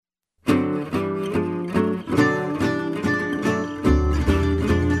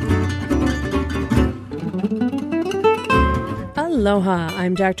Aloha,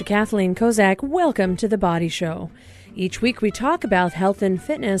 I'm Dr. Kathleen Kozak. Welcome to The Body Show. Each week we talk about health and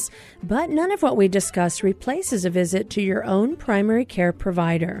fitness, but none of what we discuss replaces a visit to your own primary care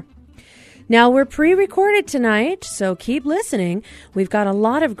provider. Now, we're pre-recorded tonight, so keep listening. We've got a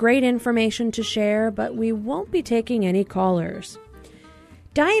lot of great information to share, but we won't be taking any callers.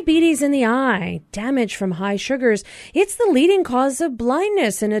 Diabetes in the eye, damage from high sugars, it's the leading cause of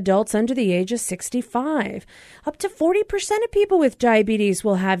blindness in adults under the age of 65. Up to 40% of people with diabetes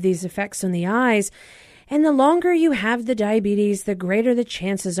will have these effects on the eyes. And the longer you have the diabetes, the greater the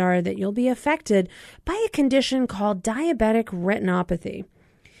chances are that you'll be affected by a condition called diabetic retinopathy.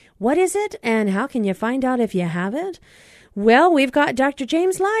 What is it, and how can you find out if you have it? Well, we've got Dr.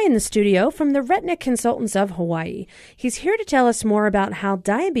 James Lai in the studio from the Retina Consultants of Hawaii. He's here to tell us more about how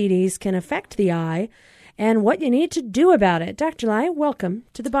diabetes can affect the eye and what you need to do about it. Dr. Lai, welcome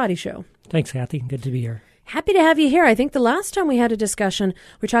to The Body Show. Thanks, Kathy. Good to be here. Happy to have you here. I think the last time we had a discussion,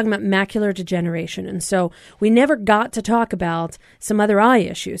 we were talking about macular degeneration, and so we never got to talk about some other eye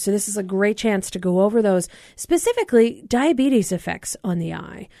issues. So this is a great chance to go over those, specifically diabetes effects on the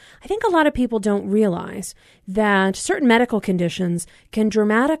eye. I think a lot of people don't realize that certain medical conditions can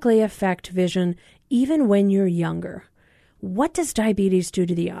dramatically affect vision even when you're younger. What does diabetes do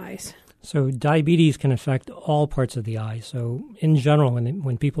to the eyes? So diabetes can affect all parts of the eye. So in general,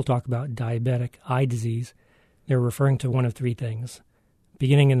 when people talk about diabetic eye disease, they're referring to one of three things.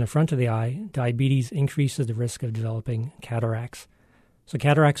 Beginning in the front of the eye, diabetes increases the risk of developing cataracts. So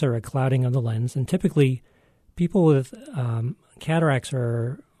cataracts are a clouding of the lens, and typically people with cataracts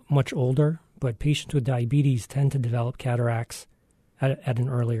are much older, but patients with diabetes tend to develop cataracts at an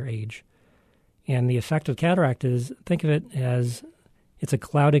earlier age. And the effect of cataract is, think of it as it's a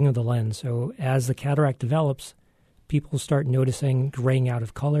clouding of the lens. So as the cataract develops, people start noticing graying out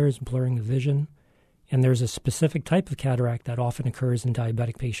of colors, blurring of vision. And there's a specific type of cataract that often occurs in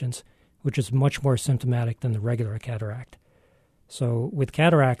diabetic patients, which is much more symptomatic than the regular cataract. So with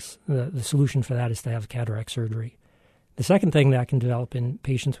cataracts, the solution for that is to have cataract surgery. The second thing that can develop in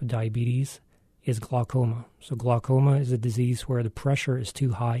patients with diabetes is glaucoma. So glaucoma is a disease where the pressure is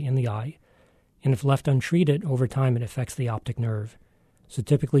too high in the eye. And if left untreated, over time it affects the optic nerve. So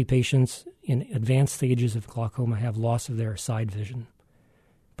typically patients in advanced stages of glaucoma have loss of their side vision.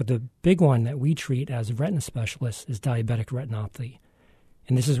 But the big one that we treat as retina specialists is diabetic retinopathy.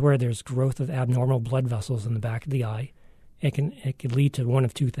 And this is where there's growth of abnormal blood vessels in the back of the eye. It can lead to one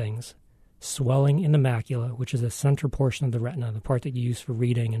of two things: swelling in the macula, which is the center portion of the retina, the part that you use for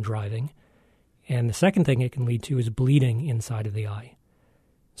reading and driving. And the second thing it can lead to is bleeding inside of the eye.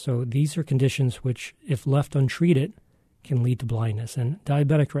 So these are conditions which, if left untreated, can lead to blindness. And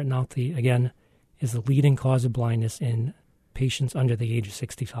diabetic retinopathy, again, is the leading cause of blindness in patients under the age of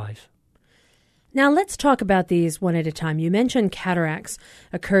 65. Now, let's talk about these one at a time. You mentioned cataracts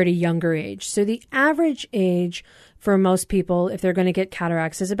occur at a younger age. So the average age for most people, if they're going to get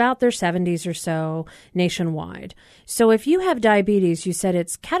cataracts, is about their 70s or so nationwide. So if you have diabetes, you said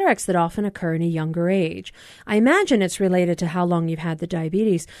it's cataracts that often occur in a younger age. I imagine it's related to how long you've had the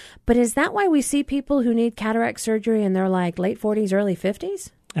diabetes. But is that why we see people who need cataract surgery and they're like late 40s, early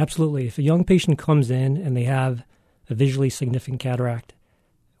 50s? Absolutely. If a young patient comes in and they have a visually significant cataract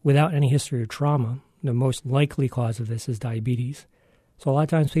without any history of trauma, the most likely cause of this is diabetes. So a lot of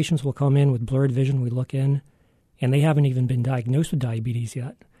times patients will come in with blurred vision. We look in, and they haven't even been diagnosed with diabetes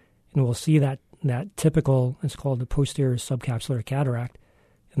yet. And we'll see that typical, it's called the posterior subcapsular cataract.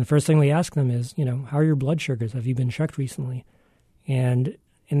 And the first thing we ask them is, how are your blood sugars? Have you been checked recently? And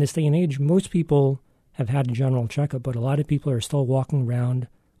in this day and age, most people have had a general checkup, but a lot of people are still walking around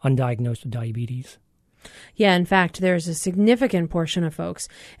undiagnosed with diabetes. Yeah, in fact, there's a significant portion of folks,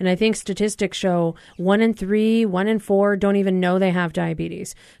 and I think statistics show 1 in 3, 1 in 4 don't even know they have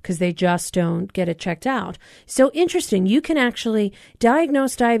diabetes because they just don't get it checked out. So interesting, you can actually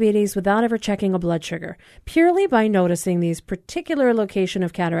diagnose diabetes without ever checking a blood sugar, purely by noticing these particular location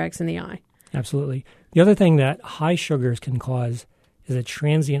of cataracts in the eye. Absolutely. The other thing that high sugars can cause is a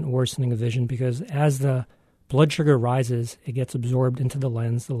transient worsening of vision, because as the blood sugar rises, it gets absorbed into the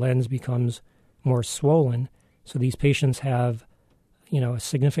lens becomes more swollen, so these patients have, a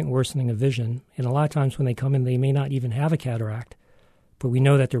significant worsening of vision. And a lot of times when they come in, they may not even have a cataract, but we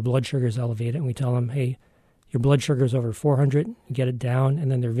know that their blood sugar is elevated, and we tell them, hey, your blood sugar is over 400, get it down,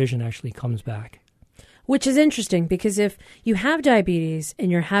 and then their vision actually comes back. Which is interesting, because if you have diabetes and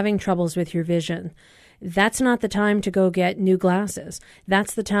you're having troubles with your vision, that's not the time to go get new glasses.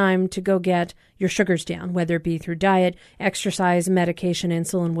 That's the time to go get your sugars down, whether it be through diet, exercise, medication,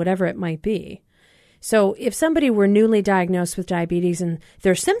 insulin, whatever it might be. So if somebody were newly diagnosed with diabetes and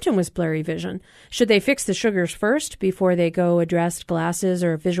their symptom was blurry vision, should they fix the sugars first before they go address glasses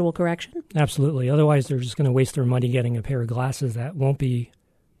or visual correction? Absolutely. Otherwise, they're just going to waste their money getting a pair of glasses that won't be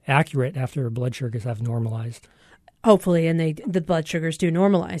accurate after blood sugars have normalized. Hopefully, and the blood sugars do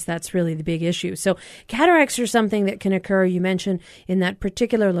normalize. That's really the big issue. So cataracts are something that can occur, you mentioned, in that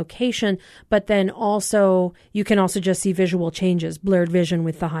particular location, but then also you can also just see visual changes, blurred vision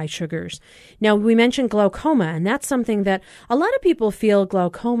with the high sugars. Now, we mentioned glaucoma, and that's something that a lot of people feel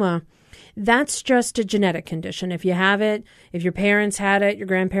glaucoma, that's just a genetic condition. If you have it, if your parents had it, your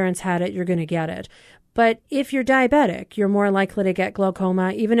grandparents had it, you're going to get it. But if you're diabetic, you're more likely to get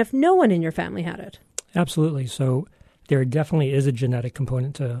glaucoma even if no one in your family had it. Absolutely. So there definitely is a genetic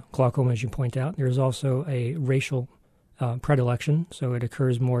component to glaucoma, as you point out. There's also a racial predilection, so it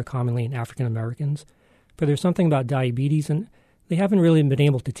occurs more commonly in African Americans. But there's something about diabetes, and they haven't really been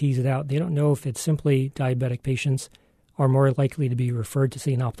able to tease it out. They don't know if it's simply diabetic patients are more likely to be referred to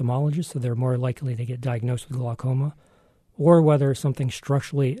see an ophthalmologist, so they're more likely to get diagnosed with glaucoma, or whether something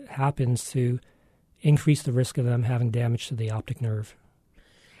structurally happens to increase the risk of them having damage to the optic nerve.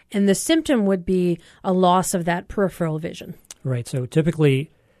 And the symptom would be a loss of that peripheral vision. Right. So typically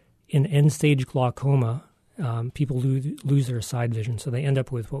in end-stage glaucoma, people lose their side vision. So they end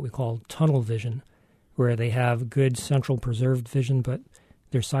up with what we call tunnel vision, where they have good central preserved vision, but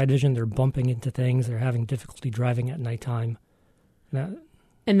their side vision, they're bumping into things, they're having difficulty driving at nighttime.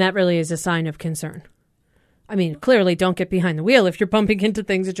 And that really is a sign of concern. I mean, clearly don't get behind the wheel if you're bumping into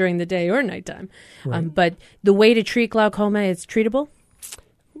things during the day or nighttime. Right. But the way to treat glaucoma is treatable?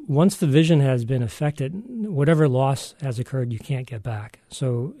 Once the vision has been affected, whatever loss has occurred, you can't get back.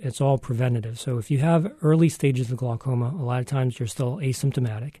 So it's all preventative. So if you have early stages of glaucoma, a lot of times you're still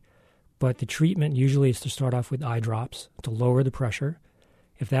asymptomatic, but the treatment usually is to start off with eye drops to lower the pressure.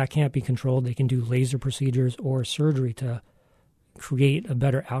 If that can't be controlled, they can do laser procedures or surgery to create a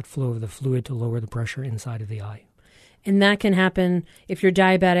better outflow of the fluid to lower the pressure inside of the eye. And that can happen if you're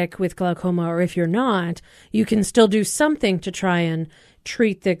diabetic with glaucoma, or if you're not, you can still do something to try and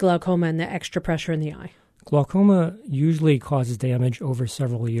treat the glaucoma and the extra pressure in the eye. Glaucoma usually causes damage over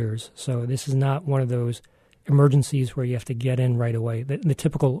several years. So this is not one of those emergencies where you have to get in right away. The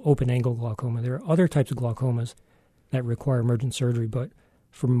typical open-angle glaucoma. There are other types of glaucomas that require emergent surgery, but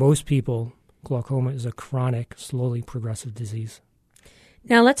for most people, glaucoma is a chronic, slowly progressive disease.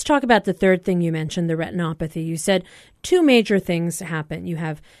 Now let's talk about the third thing you mentioned, the retinopathy. You said two major things happen. You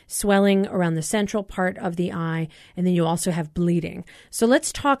have swelling around the central part of the eye, and then you also have bleeding. So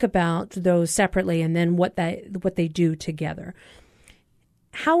let's talk about those separately and then what they do together.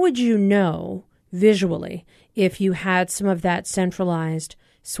 How would you know visually if you had some of that centralized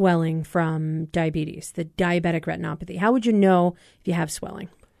swelling from diabetes, the diabetic retinopathy? How would you know if you have swelling?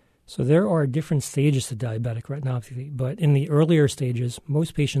 So there are different stages to diabetic retinopathy, but in the earlier stages,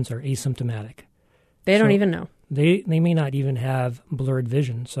 most patients are asymptomatic. They don't even know. They may not even have blurred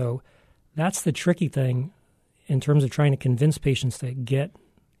vision. So that's the tricky thing in terms of trying to convince patients to get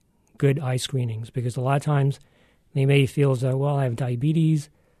good eye screenings, because a lot of times they may feel as though, well, I have diabetes,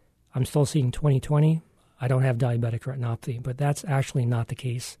 I'm still seeing 20/20, I don't have diabetic retinopathy, but that's actually not the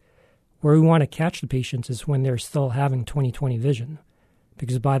case. Where we want to catch the patients is when they're still having 20/20 vision.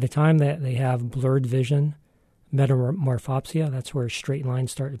 Because by the time that they have blurred vision, metamorphopsia, that's where straight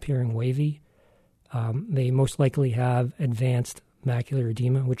lines start appearing wavy, they most likely have advanced macular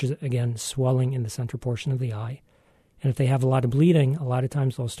edema, which is, again, swelling in the center portion of the eye. And if they have a lot of bleeding, a lot of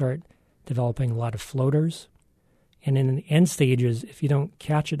times they'll start developing a lot of floaters. And in the end stages, if you don't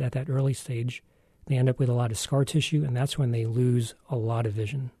catch it at that early stage, they end up with a lot of scar tissue, and that's when they lose a lot of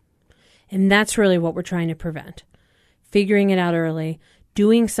vision. And that's really what we're trying to prevent. Figuring it out early,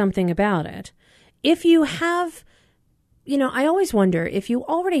 doing something about it. If you have, I always wonder if you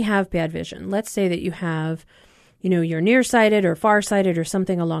already have bad vision. Let's say that you have, you're nearsighted or farsighted or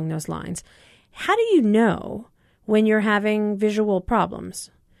something along those lines. How do you know when you're having visual problems?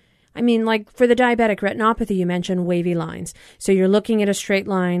 I mean, like for the diabetic retinopathy, you mentioned wavy lines. So you're looking at a straight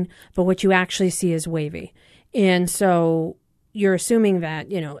line, but what you actually see is wavy. And so you're assuming that,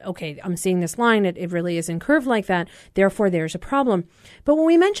 okay, I'm seeing this line, it really isn't curved like that, therefore there's a problem. But when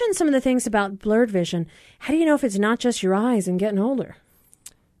we mentioned some of the things about blurred vision, how do you know if it's not just your eyes and getting older?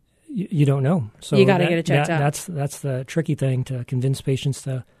 You don't know. So you got to get it checked out. That's the tricky thing, to convince patients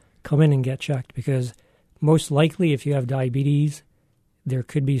to come in and get checked, because most likely if you have diabetes, there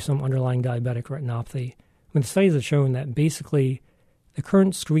could be some underlying diabetic retinopathy. The studies have shown that basically the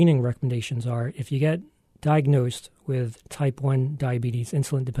current screening recommendations are, if you get diagnosed with type 1 diabetes,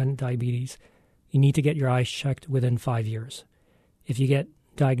 insulin-dependent diabetes, you need to get your eyes checked within 5 years. If you get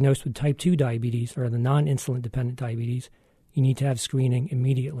diagnosed with type 2 diabetes or the non-insulin dependent diabetes, you need to have screening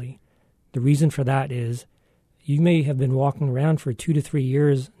immediately. The reason for that is you may have been walking around for 2 to 3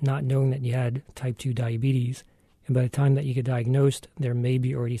 years not knowing that you had type 2 diabetes, and by the time that you get diagnosed, there may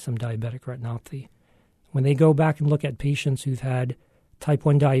be already some diabetic retinopathy. When they go back and look at patients who've had type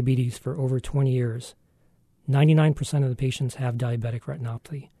 1 diabetes for over 20 years, 99% of the patients have diabetic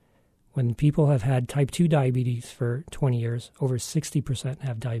retinopathy. When people have had type 2 diabetes for 20 years, over 60%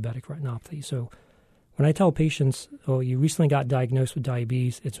 have diabetic retinopathy. So when I tell patients, oh, you recently got diagnosed with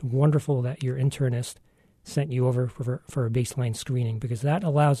diabetes, it's wonderful that your internist sent you over for a baseline screening, because that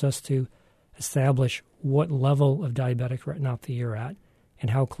allows us to establish what level of diabetic retinopathy you're at and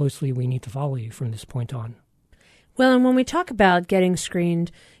how closely we need to follow you from this point on. Well, and when we talk about getting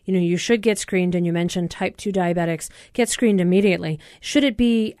screened, you should get screened, and you mentioned type 2 diabetics get screened immediately. Should it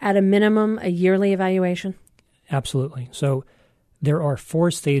be at a minimum a yearly evaluation? Absolutely. So there are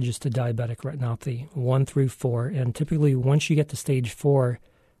 4 stages to diabetic retinopathy, 1 through 4, and typically once you get to stage 4,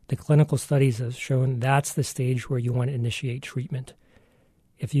 the clinical studies have shown that's the stage where you want to initiate treatment.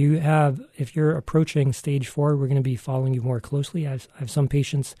 If you're approaching stage 4, we're going to be following you more closely. I have some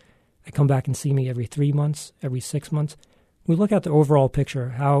patients that come back and see me every 3 months, every 6 months. We look at the overall picture,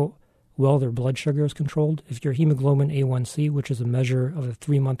 how well their blood sugar is controlled. If your hemoglobin A1C, which is a measure of the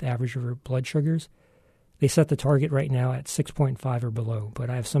 3-month average of your blood sugars, they set the target right now at 6.5 or below.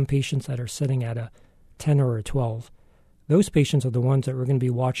 But I have some patients that are sitting at a 10 or a 12. Those patients are the ones that we're going to be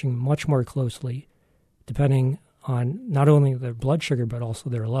watching much more closely, depending on not only their blood sugar, but also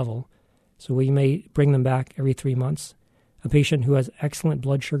their level. So we may bring them back every 3 months. A patient who has excellent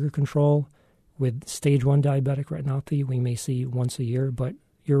blood sugar control with stage 1 diabetic retinopathy, we may see once a year. But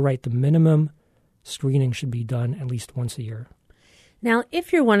you're right, the minimum screening should be done at least once a year. Now,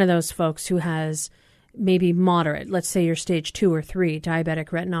 if you're one of those folks who has maybe moderate, let's say you're stage 2 or 3 diabetic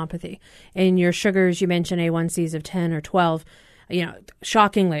retinopathy, and your sugars, you mentioned A1Cs of 10 or 12,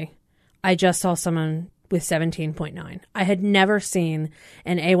 shockingly, I just saw someone with 17.9. I had never seen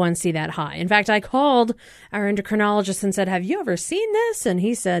an A1C that high. In fact, I called our endocrinologist and said, have you ever seen this? And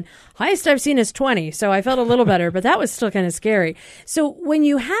he said, highest I've seen is 20. So I felt a little better, but that was still kind of scary. So when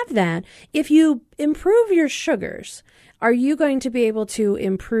you have that, if you improve your sugars, are you going to be able to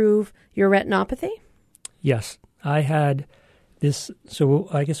improve your retinopathy? Yes. I had this, so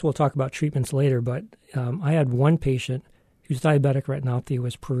I guess we'll talk about treatments later, but I had one patient whose diabetic retinopathy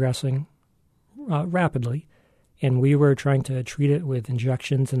was progressing rapidly, and we were trying to treat it with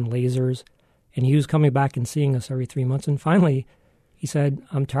injections and lasers, and he was coming back and seeing us every 3 months, and finally he said,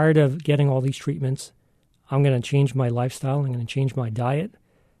 I'm tired of getting all these treatments. I'm going to change my lifestyle. I'm going to change my diet.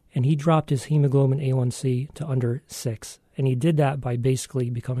 And he dropped his hemoglobin A1C to under 6, and he did that by basically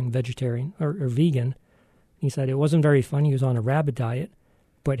becoming vegetarian or vegan. He said it wasn't very fun. He was on a rabbit diet,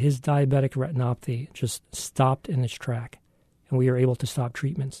 but his diabetic retinopathy just stopped in its track, and we were able to stop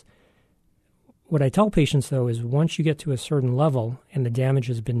treatments. What I tell patients, though, is once you get to a certain level and the damage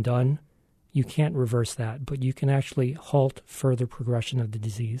has been done, you can't reverse that, but you can actually halt further progression of the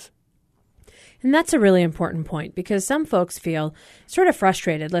disease. And that's a really important point, because some folks feel sort of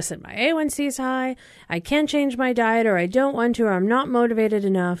frustrated. Listen, my A1C is high, I can't change my diet, or I don't want to, or I'm not motivated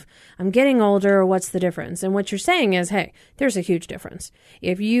enough, I'm getting older, or what's the difference? And what you're saying is, hey, there's a huge difference.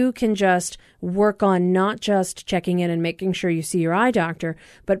 If you can just work on not just checking in and making sure you see your eye doctor,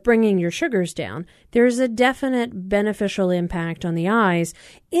 but bringing your sugars down, there's a definite beneficial impact on the eyes,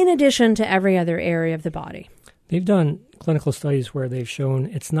 in addition to every other area of the body. They've done clinical studies where they've shown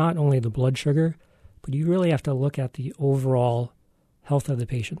it's not only the blood sugar, but you really have to look at the overall health of the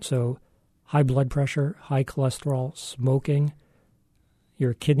patient. So high blood pressure, high cholesterol, smoking,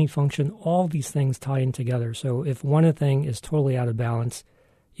 your kidney function, all these things tie in together. So if one thing is totally out of balance,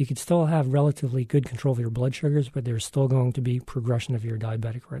 you could still have relatively good control of your blood sugars, but there's still going to be progression of your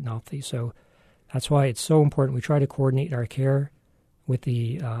diabetic retinopathy. So that's why it's so important. We try to coordinate our care with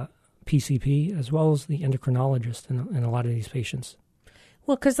the PCP as well as the endocrinologist in a lot of these patients.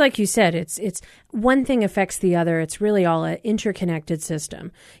 Well, because like you said, it's one thing affects the other. It's really all an interconnected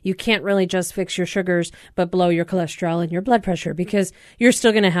system. You can't really just fix your sugars but blow your cholesterol and your blood pressure, because you're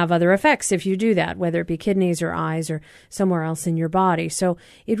still going to have other effects if you do that, whether it be kidneys or eyes or somewhere else in your body. So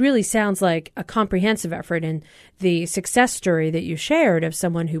it really sounds like a comprehensive effort. And the success story that you shared of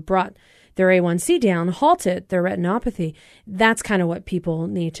someone who brought their A1C down, halted their retinopathy, that's kind of what people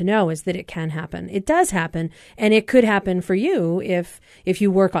need to know, is that it can happen. It does happen, and it could happen for you if you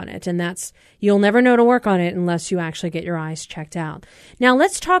work on it. And that's, you'll never know to work on it unless you actually get your eyes checked out. Now,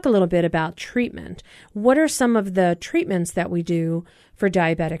 let's talk a little bit about treatment. What are some of the treatments that we do for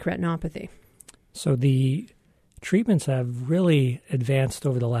diabetic retinopathy? So the treatments have really advanced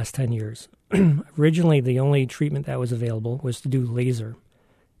over the last 10 years. Originally, the only treatment that was available was to do laser.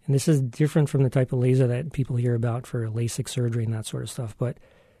 And this is different from the type of laser that people hear about for LASIK surgery and that sort of stuff. But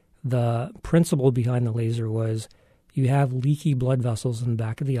the principle behind the laser was you have leaky blood vessels in the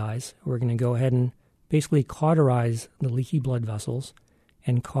back of the eyes. We're going to go ahead and basically cauterize the leaky blood vessels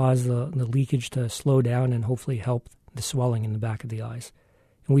and cause the leakage to slow down and hopefully help the swelling in the back of the eyes.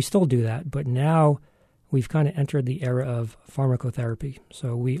 And we still do that, but now we've kind of entered the era of pharmacotherapy.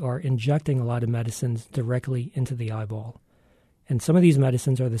 So we are injecting a lot of medicines directly into the eyeball. And some of these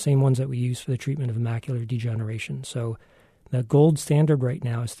medicines are the same ones that we use for the treatment of macular degeneration. So the gold standard right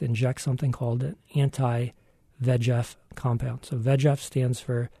now is to inject something called an anti-VEGF compound. So VEGF stands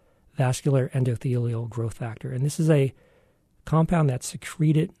for vascular endothelial growth factor. And this is a compound that's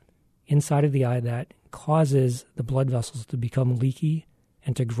secreted inside of the eye that causes the blood vessels to become leaky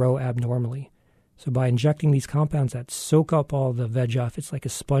and to grow abnormally. So by injecting these compounds that soak up all the VEGF, it's like a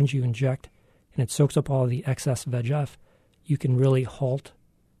sponge you inject, and it soaks up all the excess VEGF, you can really halt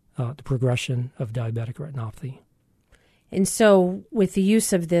the progression of diabetic retinopathy. And so with the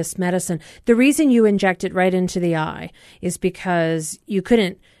use of this medicine, the reason you inject it right into the eye is because you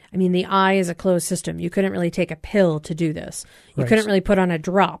couldn't, the eye is a closed system. You couldn't really take a pill to do this. You couldn't really put on a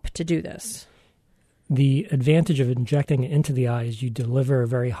drop to do this. The advantage of injecting it into the eye is you deliver a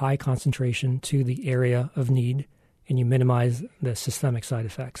very high concentration to the area of need, and you minimize the systemic side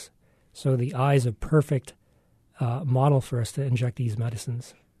effects. So the eye is a perfect model for us to inject these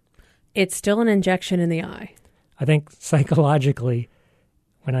medicines. It's still an injection in the eye. I think psychologically,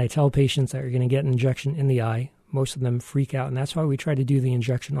 when I tell patients that you're going to get an injection in the eye, most of them freak out, and that's why we try to do the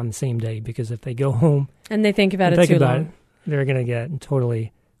injection on the same day, because if they go home and they think about it too long, they're going to get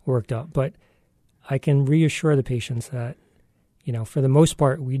totally worked up. But I can reassure the patients that, for the most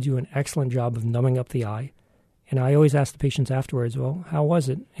part, we do an excellent job of numbing up the eye. And I always ask the patients afterwards, well, how was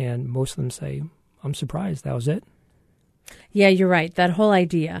it? And most of them say, I'm surprised. That was it. Yeah, you're right. That whole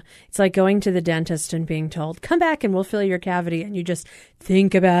idea. It's like going to the dentist and being told, come back and we'll fill your cavity. And you just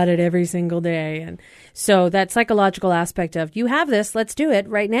think about it every single day. And so that psychological aspect of, you have this, let's do it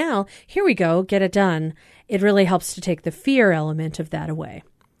right now. Here we go, get it done. It really helps to take the fear element of that away.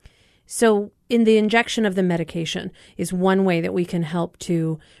 So in the injection of the medication is one way that we can help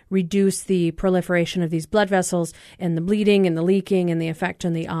to reduce the proliferation of these blood vessels and the bleeding and the leaking and the effect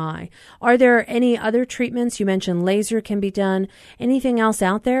on the eye. Are there any other treatments? You mentioned laser can be done. Anything else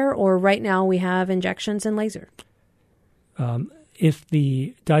out there? Or right now we have injections and laser? If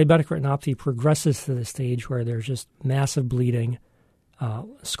the diabetic retinopathy progresses to the stage where there's just massive bleeding,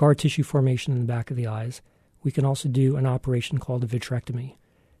 scar tissue formation in the back of the eyes, we can also do an operation called a vitrectomy.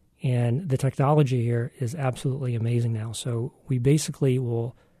 And the technology here is absolutely amazing now. So we basically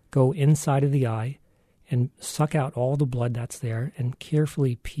will go inside of the eye and suck out all the blood that's there and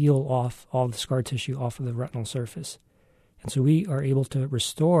carefully peel off all the scar tissue off of the retinal surface. And so we are able to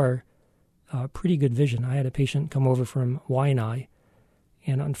restore pretty good vision. I had a patient come over from Waianae,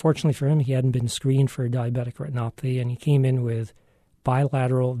 and unfortunately for him, he hadn't been screened for diabetic retinopathy, and he came in with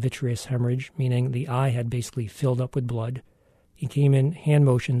bilateral vitreous hemorrhage, meaning the eye had basically filled up with blood. He came in hand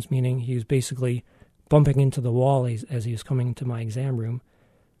motions, meaning he was basically bumping into the wall as he was coming to my exam room.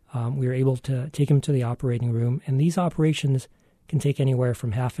 We were able to take him to the operating room, and these operations can take anywhere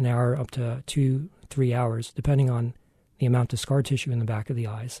from half an hour up to 2-3 hours, depending on the amount of scar tissue in the back of the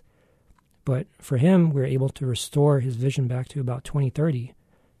eyes. But for him, we were able to restore his vision back to about 20/30.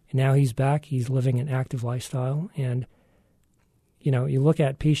 And now he's back, he's living an active lifestyle, and you look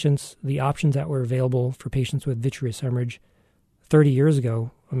at patients, the options that were available for patients with vitreous hemorrhage 30 years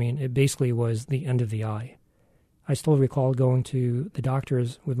ago, it basically was the end of the eye. I still recall going to the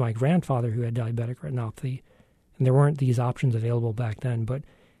doctors with my grandfather who had diabetic retinopathy, and there weren't these options available back then. But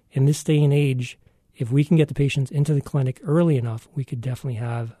in this day and age, if we can get the patients into the clinic early enough, we could definitely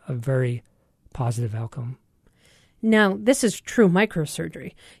have a very positive outcome. Now, this is true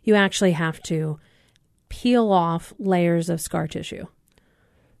microsurgery. You actually have to peel off layers of scar tissue.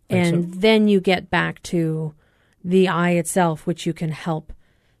 And then you get back to the eye itself, which you can help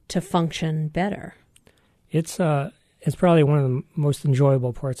to function better. It's probably one of the most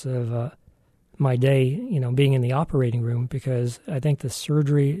enjoyable parts of my day, being in the operating room, because I think the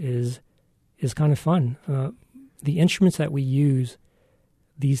surgery is kind of fun. The instruments that we use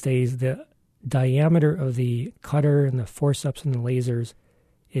these days, the diameter of the cutter and the forceps and the lasers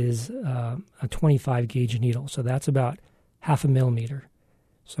is a 25 gauge needle. So that's about 0.5 millimeter.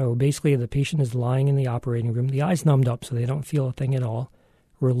 So basically the patient is lying in the operating room. The eye's numbed up so they don't feel a thing at all.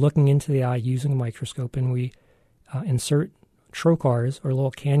 We're looking into the eye using a microscope, and we insert trocars or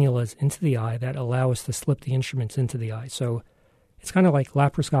little cannulas into the eye that allow us to slip the instruments into the eye. So it's kind of like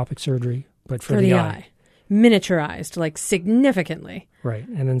laparoscopic surgery, but for the eye. Miniaturized, like significantly. Right.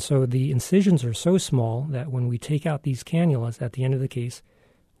 And then so the incisions are so small that when we take out these cannulas at the end of the case,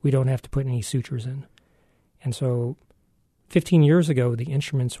 we don't have to put any sutures in. And so 15 years ago, the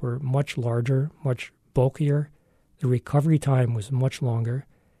instruments were much larger, much bulkier. The recovery time was much longer.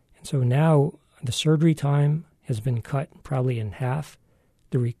 And so now the surgery time has been cut probably in half.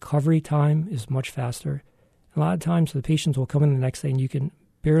 The recovery time is much faster. A lot of times the patients will come in the next day and you can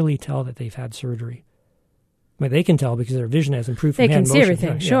barely tell that they've had surgery. I mean, they can tell because their vision has improved from hand motion. They can see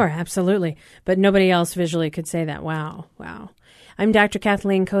everything, sure, absolutely. But nobody else visually could say that. Wow. I'm Dr.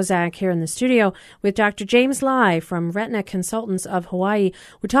 Kathleen Kozak here in the studio with Dr. James Lai from Retina Consultants of Hawaii.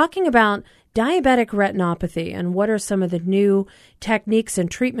 We're talking about diabetic retinopathy and what are some of the new techniques and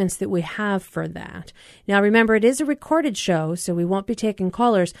treatments that we have for that. Now, remember, it is a recorded show, so we won't be taking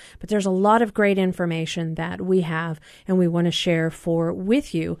callers, but there's a lot of great information that we have and we want to share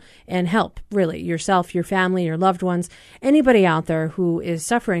with you and help, really, yourself, your family, your loved ones, anybody out there who is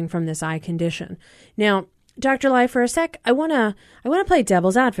suffering from this eye condition. Now, Dr. Lai, for a sec, I want to play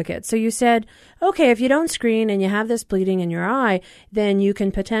devil's advocate. So you said, okay, if you don't screen and you have this bleeding in your eye, then you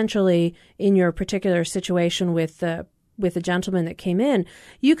can potentially, in your particular situation with the gentleman that came in,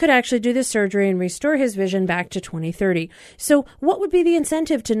 you could actually do this surgery and restore his vision back to 20/30. So what would be the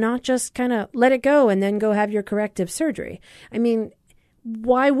incentive to not just kind of let it go and then go have your corrective surgery? I mean,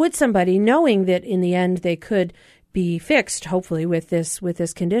 why would somebody, knowing that in the end they could be fixed, hopefully, with this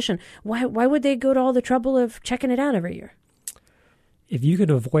condition, why would they go to all the trouble of checking it out every year? If you could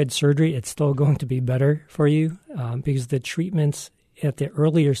avoid surgery, it's still going to be better for you because the treatments at the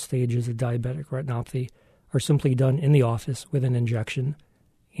earlier stages of diabetic retinopathy are simply done in the office with an injection,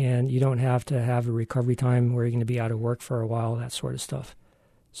 and you don't have to have a recovery time where you're going to be out of work for a while, that sort of stuff.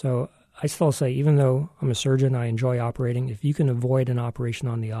 So I still say, even though I'm a surgeon, I enjoy operating. If you can avoid an operation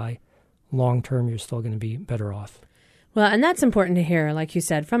on the eye, long term, you're still going to be better off. Well, and that's important to hear, like you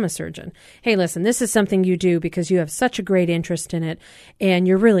said, from a surgeon. Hey, listen, this is something you do because you have such a great interest in it and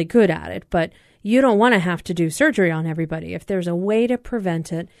you're really good at it, but you don't want to have to do surgery on everybody. If there's a way to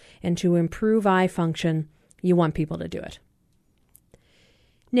prevent it and to improve eye function, you want people to do it.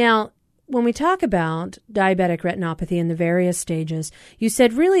 Now, when we talk about diabetic retinopathy in the various stages, you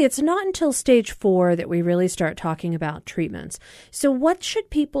said really it's not until stage 4 that we really start talking about treatments. So what should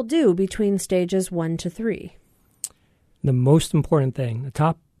people do between stages 1 to 3? The most important thing, the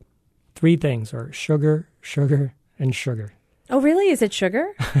top 3 things are sugar, sugar, and sugar. Oh, really? Is it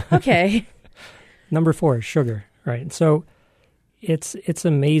sugar? Okay. Number 4 is sugar, right? So it's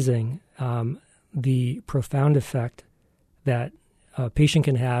amazing the profound effect that a patient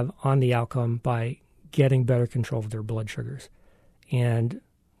can have on the outcome by getting better control of their blood sugars. And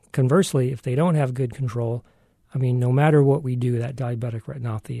conversely, if they don't have good control, I mean, no matter what we do, that diabetic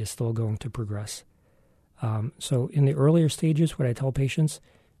retinopathy is still going to progress. So in the earlier stages, what I tell patients,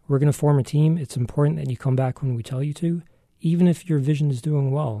 we're going to form a team. It's important that you come back when we tell you to. Even if your vision is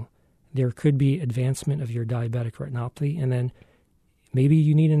doing well, there could be advancement of your diabetic retinopathy, and then maybe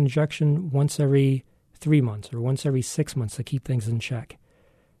you need an injection once every 3 months or once every 6 months to keep things in check.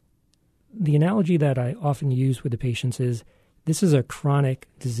 The analogy that I often use with the patients is this is a chronic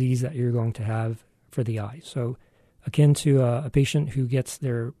disease that you're going to have for the eye. So akin to a patient who gets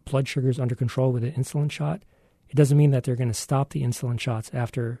their blood sugars under control with an insulin shot, it doesn't mean that they're going to stop the insulin shots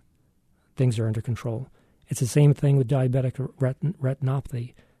after things are under control. It's the same thing with diabetic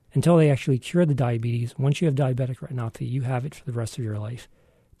retinopathy. Until they actually cure the diabetes, once you have diabetic retinopathy, you have it for the rest of your life.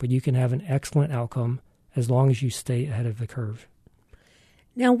 But you can have an excellent outcome as long as you stay ahead of the curve.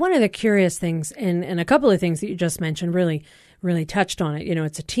 Now, one of the curious things, and a couple of things that you just mentioned really touched on it. You know,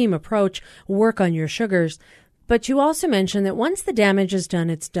 it's a team approach, work on your sugars. But you also mentioned that once the damage is done,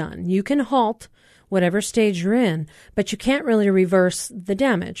 it's done. You can halt whatever stage you're in, but you can't really reverse the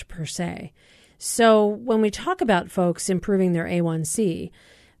damage per se. So when we talk about folks improving their A1C,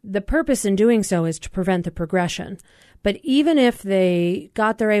 the purpose in doing so is to prevent the progression. But even if they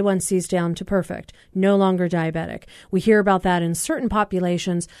got their A1Cs down to perfect, no longer diabetic, we hear about that in certain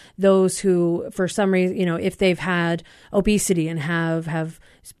populations, those who, for some reason, you know, if they've had obesity and have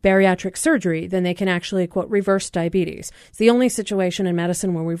bariatric surgery, then they can actually, quote, reverse diabetes. It's the only situation in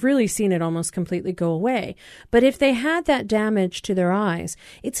medicine where we've really seen it almost completely go away. But if they had that damage to their eyes,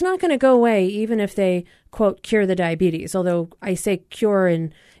 it's not going to go away even if they, quote, cure the diabetes, although I say cure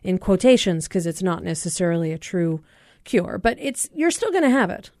in quotations because it's not necessarily a true cure, but you're still going to have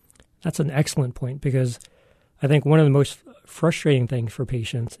it. That's an excellent point, because I think one of the most frustrating things for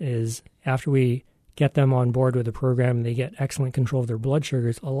patients is after we get them on board with the program and they get excellent control of their blood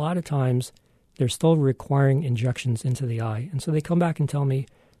sugars, a lot of times they're still requiring injections into the eye. And so they come back and tell me,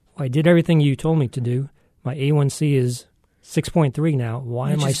 well, I did everything you told me to do. My A1C is 6.3 now.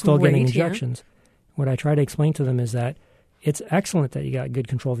 Why am I still getting injections? Yeah. What I try to explain to them is that it's excellent that you got good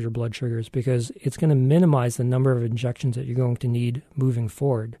control of your blood sugars because it's going to minimize the number of injections that you're going to need moving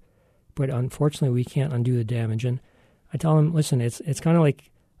forward. But unfortunately, we can't undo the damage. And I tell them, listen, it's kind of like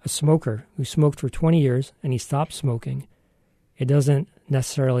a smoker who smoked for 20 years and he stopped smoking. It doesn't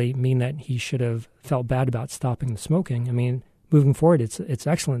necessarily mean that he should have felt bad about stopping the smoking. I mean, moving forward, it's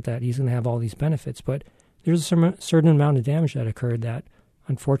excellent that he's going to have all these benefits, but there's a certain amount of damage that occurred that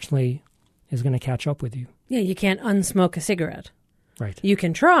unfortunately is going to catch up with you. Yeah, you can't unsmoke a cigarette. Right. You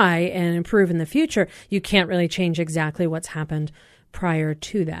can try and improve in the future. You can't really change exactly what's happened prior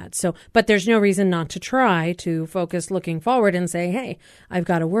to that. So, but there's no reason not to try to focus looking forward and say, hey, I've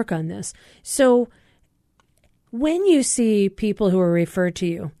got to work on this. So when you see people who are referred to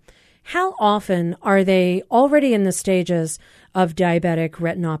you, how often are they already in the stages of diabetic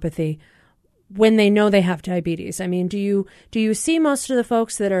retinopathy when they know they have diabetes? I mean, do you see most of the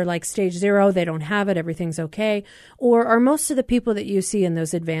folks that are like stage 0, they don't have it, everything's okay? Or are most of the people that you see in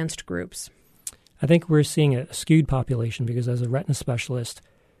those advanced groups? I think we're seeing a skewed population because as a retina specialist,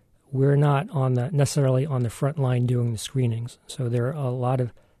 we're not necessarily on the front line doing the screenings. So there are a lot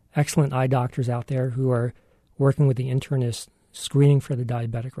of excellent eye doctors out there who are working with the internist screening for the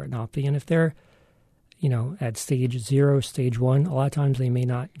diabetic retinopathy. And if they're at stage 0, stage 1, a lot of times they may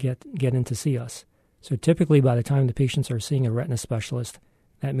not get in to see us. So typically by the time the patients are seeing a retina specialist,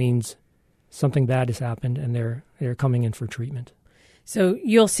 that means something bad has happened and they're coming in for treatment. So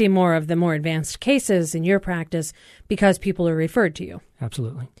you'll see more of the more advanced cases in your practice because people are referred to you.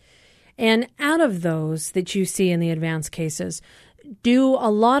 Absolutely. And out of those that you see in the advanced cases, do a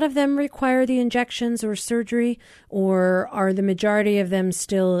lot of them require the injections or surgery, or are the majority of them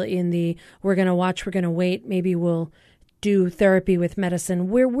still in the we're going to watch, we're going to wait, maybe we'll do therapy with medicine?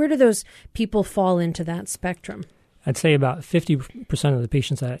 Where do those people fall into that spectrum? I'd say about 50% of the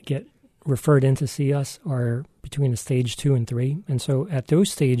patients that get referred in to see us are between a stage 2 and 3. And so at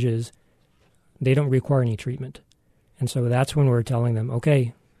those stages, they don't require any treatment. And so that's when we're telling them,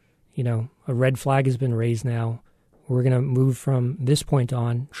 okay, a red flag has been raised now. We're going to move from this point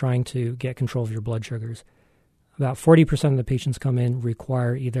on trying to get control of your blood sugars. About 40% of the patients come in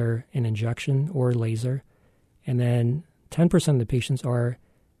require either an injection or laser. And then 10% of the patients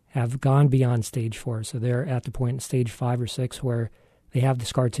have gone beyond stage 4. So they're at the point in stage 5 or 6 where they have the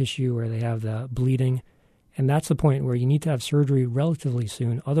scar tissue or they have the bleeding. And that's the point where you need to have surgery relatively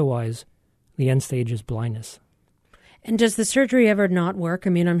soon. Otherwise, the end stage is blindness. And does the surgery ever not work? I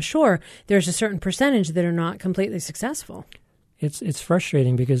mean, I'm sure there's a certain percentage that are not completely successful. It's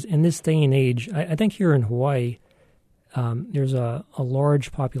frustrating because in this day and age, I think here in Hawaii, there's a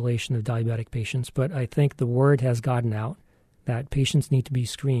large population of diabetic patients, but I think the word has gotten out that patients need to be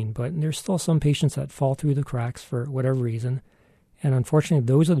screened. But there's still some patients that fall through the cracks for whatever reason. And unfortunately,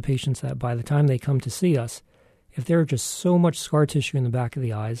 those are the patients that by the time they come to see us, if there's just so much scar tissue in the back of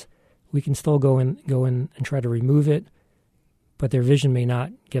the eyes, we can still go in and try to remove it, but their vision may not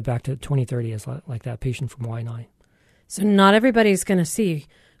get back to 20/30 as like that patient from Y9. So not everybody's going to see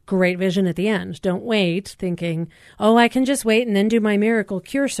great vision at the end. Don't wait thinking, oh, I can just wait and then do my miracle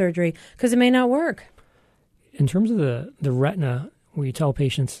cure surgery, because it may not work. In terms of the retina, we tell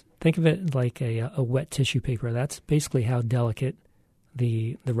patients, think of it like a wet tissue paper. That's basically how delicate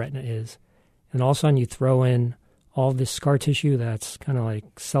the retina is. And all of a sudden you throw in all this scar tissue that's kind of like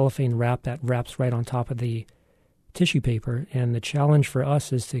cellophane wrap that wraps right on top of the tissue paper. And the challenge for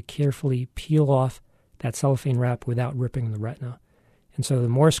us is to carefully peel off that cellophane wrap without ripping the retina. And so the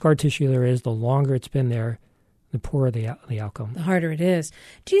more scar tissue there is, the longer it's been there, the poorer the outcome. The harder it is.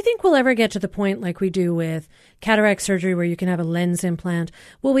 Do you think we'll ever get to the point like we do with cataract surgery where you can have a lens implant?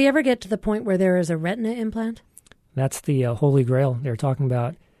 Will we ever get to the point where there is a retina implant? That's the holy grail. They're talking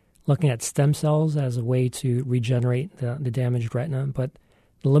about looking at stem cells as a way to regenerate the damaged retina. But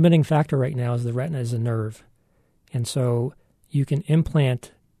the limiting factor right now is the retina is a nerve. And so you can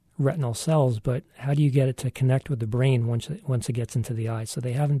implant retinal cells, but how do you get it to connect with the brain once it gets into the eye? So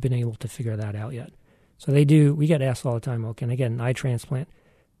they haven't been able to figure that out yet. So we get asked all the time, oh, can I get an eye transplant?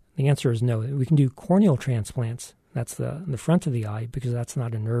 The answer is no. We can do corneal transplants. That's the front of the eye because that's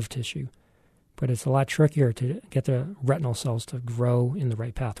not a nerve tissue. But it's a lot trickier to get the retinal cells to grow in the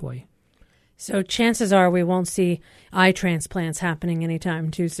right pathway. So chances are we won't see eye transplants happening anytime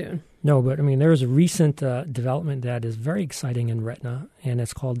too soon. No, but I mean, there is a recent development that is very exciting in retina, and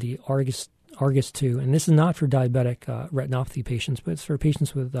it's called the Argus 2. And this is not for diabetic retinopathy patients, but it's for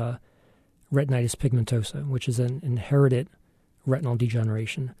patients with retinitis pigmentosa, which is an inherited retinal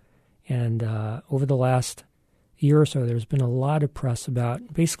degeneration. And over the last year or so, there's been a lot of press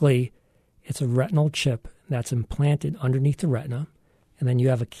about, basically, it's a retinal chip that's implanted underneath the retina, and then you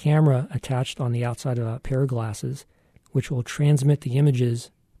have a camera attached on the outside of a pair of glasses, which will transmit the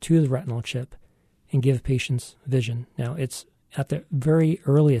images to the retinal chip and give patients vision. Now, it's at the very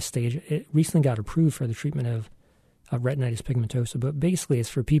earliest stage. It recently got approved for the treatment of retinitis pigmentosa, but basically it's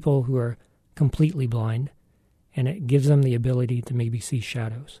for people who are completely blind, and it gives them the ability to maybe see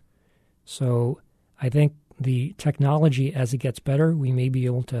shadows. So I think the technology, as it gets better, we may be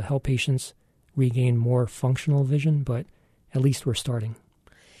able to help patients regain more functional vision, but at least we're starting.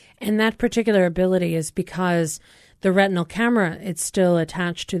 And that particular ability is because the retinal camera, it's still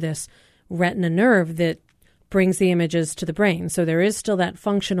attached to this retina nerve that brings the images to the brain. So there is still that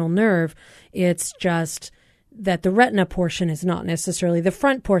functional nerve. It's just that the retina portion is not necessarily, the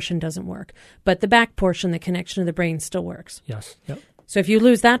front portion doesn't work, but the back portion, the connection to the brain, still works. Yes. Yep. So if you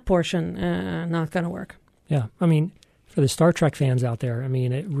lose that portion, not going to work. Yeah. I mean, for the Star Trek fans out there, I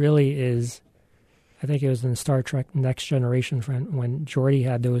mean, it really is, I think it was in Star Trek Next Generation when Geordi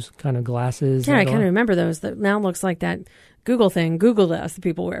had those kind of glasses. Yeah, I kind of remember those. That now looks like that Google thing, Google Glass that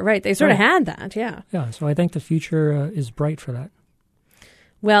people wear. Right. They sort of had that. Yeah. Yeah. So I think the future is bright for that.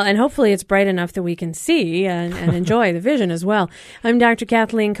 Well, and hopefully it's bright enough that we can see and enjoy the vision as well. I'm Dr.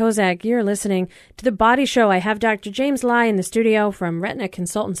 Kathleen Kozak. You're listening to The Body Show. I have Dr. James Lai in the studio from Retina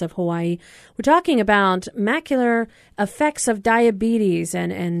Consultants of Hawaii. We're talking about macular effects of diabetes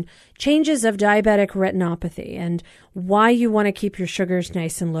and changes of diabetic retinopathy and why you want to keep your sugars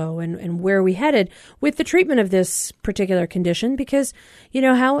nice and low and where we headed with the treatment of this particular condition. Because, you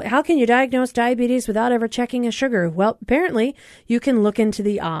know, how can you diagnose diabetes without ever checking a sugar? Well, apparently you can look into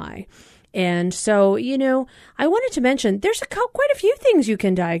the eye. And so, you know, I wanted to mention there's quite a few things you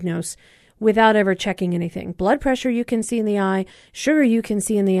can diagnose without ever checking anything. Blood pressure you can see in the eye, sugar you can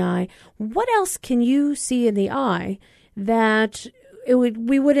see in the eye. What else can you see in the eye that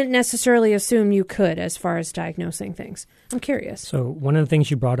we wouldn't necessarily assume you could as far as diagnosing things? I'm curious. So one of the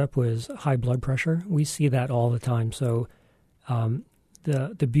things you brought up was high blood pressure. We see that all the time. So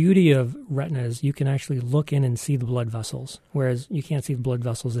the beauty of retina is you can actually look in and see the blood vessels, whereas you can't see the blood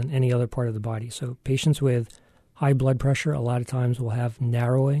vessels in any other part of the body. So patients with high blood pressure a lot of times will have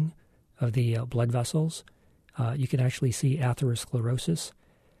narrowing of the blood vessels. You can actually see atherosclerosis.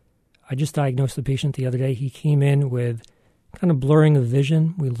 I just diagnosed a patient the other day. He came in with kind of blurring of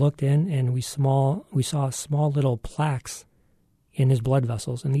vision. We looked in and we saw small little plaques in his blood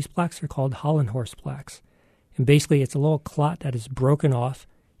vessels. And these plaques are called Hollenhorst plaques. And basically it's a little clot that is broken off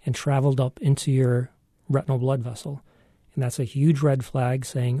and traveled up into your retinal blood vessel. And that's a huge red flag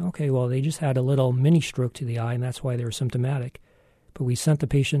saying, okay, well, they just had a little mini stroke to the eye and that's why they were symptomatic. But we sent the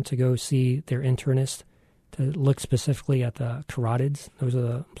patient to go see their internist to look specifically at the carotids. Those are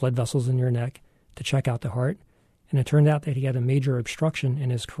the blood vessels in your neck, to check out the heart. And it turned out that he had a major obstruction in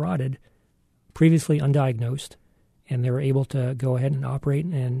his carotid, previously undiagnosed, and they were able to go ahead and operate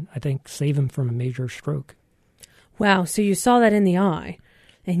and, I think, save him from a major stroke. Wow, so you saw that in the eye,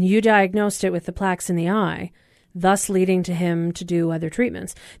 and you diagnosed it with the plaques in the eye, thus leading to him to do other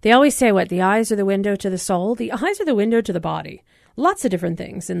treatments. They always say, the eyes are the window to the soul? The eyes are the window to the body. Lots of different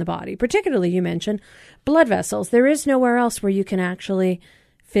things in the body, particularly you mentioned blood vessels. There is nowhere else where you can actually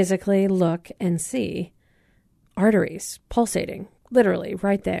physically look and see arteries pulsating, literally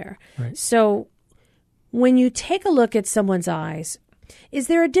right there. Right. So when you take a look at someone's eyes, is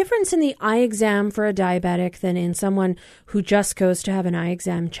there a difference in the eye exam for a diabetic than in someone who just goes to have an eye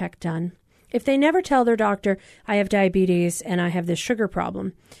exam check done? If they never tell their doctor, I have diabetes and I have this sugar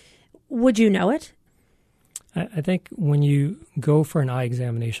problem, would you know it? I think when you go for an eye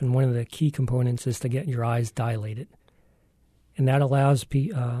examination, one of the key components is to get your eyes dilated. And that allows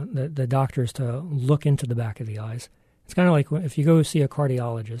the doctors to look into the back of the eyes. It's kind of like if you go see a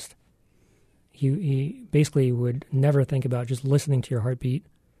cardiologist, he basically would never think about just listening to your heartbeat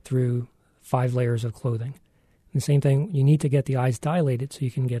through 5 layers of clothing. And the same thing, you need to get the eyes dilated so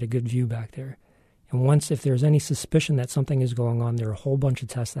you can get a good view back there. And once, if there's any suspicion that something is going on, there are a whole bunch of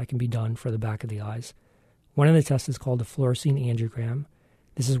tests that can be done for the back of the eyes. One of the tests is called a fluorescein angiogram.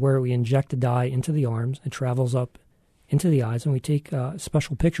 This is where we inject a dye into the arms. It travels up into the eyes, and we take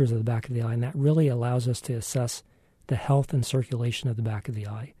special pictures of the back of the eye, and that really allows us to assess the health and circulation of the back of the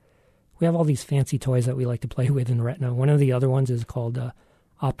eye. We have all these fancy toys that we like to play with in retina. One of the other ones is called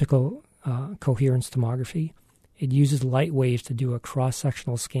optical coherence tomography. It uses light waves to do a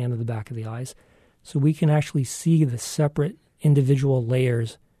cross-sectional scan of the back of the eyes, so we can actually see the separate individual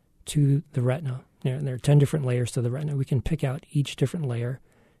layers to the retina. There are 10 different layers to the retina. We can pick out each different layer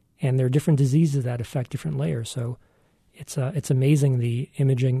And there are different diseases that affect different layers. So it's amazing the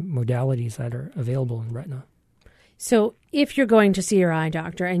imaging modalities that are available in retina. So if you're going to see your eye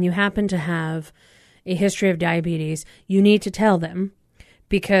doctor and you happen to have a history of diabetes, you need to tell them,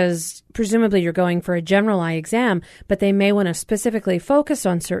 because presumably you're going for a general eye exam, but they may want to specifically focus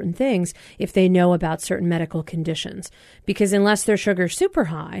on certain things if they know about certain medical conditions. Because unless their sugar's super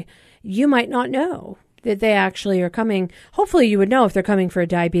high, you might not know that they actually are coming. Hopefully you would know if they're coming for a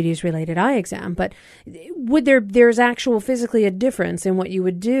diabetes-related eye exam, but there's actual physically a difference in what you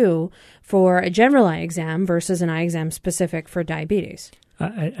would do for a general eye exam versus an eye exam specific for diabetes?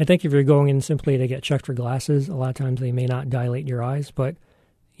 I think if you're going in simply to get checked for glasses, a lot of times they may not dilate your eyes, but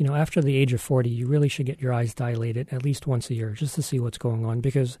after the age of 40, you really should get your eyes dilated at least once a year just to see what's going on,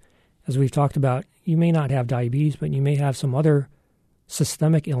 because as we've talked about, you may not have diabetes, but you may have some other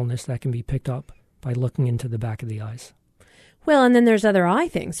systemic illness that can be picked up by looking into the back of the eyes. Well, and then there's other eye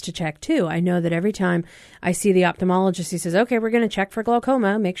things to check, too. I know that every time I see the ophthalmologist, he says, okay, we're going to check for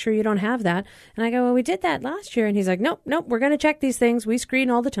glaucoma. Make sure you don't have that. And I go, well, we did that last year. And he's like, nope, we're going to check these things. We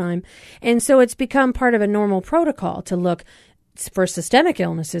screen all the time. And so it's become part of a normal protocol to look for systemic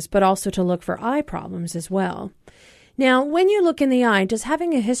illnesses, but also to look for eye problems as well. Now, when you look in the eye, does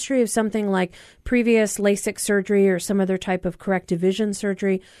having a history of something like previous LASIK surgery or some other type of corrective vision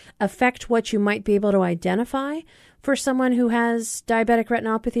surgery affect what you might be able to identify for someone who has diabetic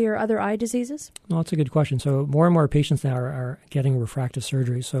retinopathy or other eye diseases? Well, that's a good question. So more and more patients now are getting refractive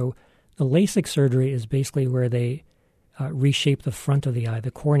surgery. So the LASIK surgery is basically where they reshape the front of the eye,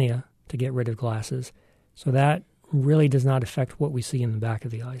 the cornea, to get rid of glasses. So that really does not affect what we see in the back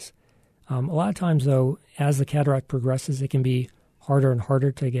of the eyes. A lot of times, though, as the cataract progresses, it can be harder and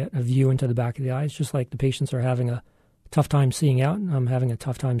harder to get a view into the back of the eyes, just like the patients are having a tough time seeing out, and I'm having a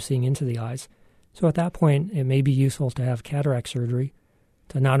tough time seeing into the eyes. So at that point, it may be useful to have cataract surgery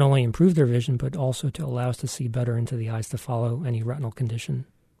to not only improve their vision, but also to allow us to see better into the eyes to follow any retinal condition.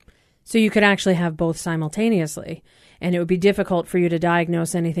 So you could actually have both simultaneously, and it would be difficult for you to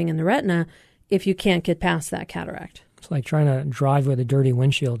diagnose anything in the retina if you can't get past that cataract. It's like trying to drive with a dirty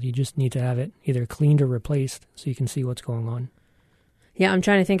windshield. You just need to have it either cleaned or replaced so you can see what's going on. Yeah, I'm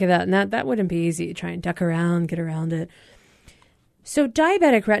trying to think of that, and that wouldn't be easy to try and duck around, get around it. So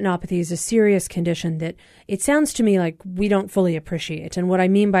diabetic retinopathy is a serious condition that it sounds to me like we don't fully appreciate. And what I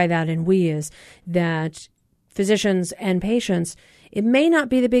mean by that and we is that physicians and patients, it may not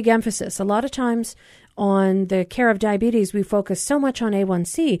be the big emphasis. A lot of times on the care of diabetes, we focus so much on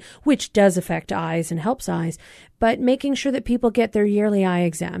A1C, which does affect eyes and helps eyes, but making sure that people get their yearly eye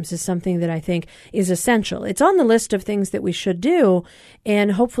exams is something that I think is essential. It's on the list of things that we should do,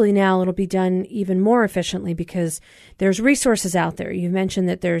 and hopefully now it'll be done even more efficiently because there's resources out there. You mentioned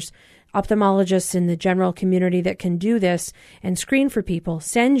that there's ophthalmologists in the general community that can do this and screen for people,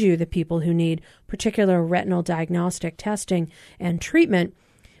 send you the people who need particular retinal diagnostic testing and treatment,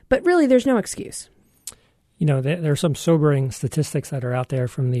 but really there's no excuse. There are some sobering statistics that are out there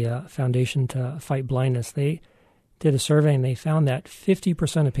from the Foundation to Fight Blindness. They did a survey and they found that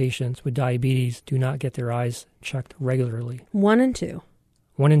 50% of patients with diabetes do not get their eyes checked regularly. 1 in 2.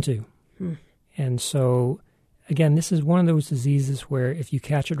 1 in 2. And so, again, this is one of those diseases where if you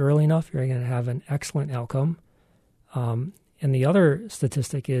catch it early enough, you're going to have an excellent outcome. And the other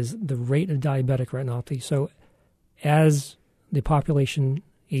statistic is the rate of diabetic retinopathy. So as the population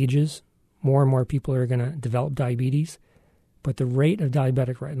ages, more and more people are going to develop diabetes, but the rate of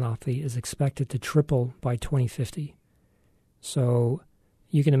diabetic retinopathy is expected to triple by 2050. So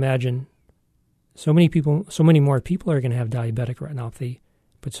you can imagine so many more people are going to have diabetic retinopathy,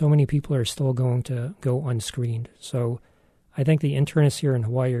 but so many people are still going to go unscreened. So I think the internists here in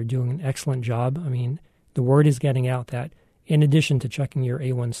Hawaii are doing an excellent job. I mean, the word is getting out that in addition to checking your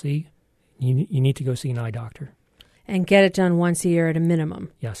A1C, you need to go see an eye doctor. And get it done once a year at a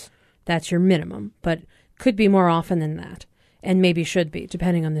minimum. Yes. That's your minimum, but could be more often than that, and maybe should be,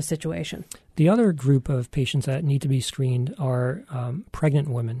 depending on the situation. The other group of patients that need to be screened are pregnant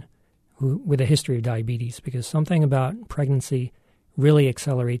women with a history of diabetes, because something about pregnancy really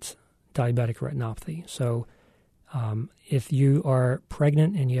accelerates diabetic retinopathy. So if you are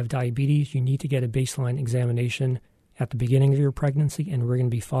pregnant and you have diabetes, you need to get a baseline examination at the beginning of your pregnancy, and we're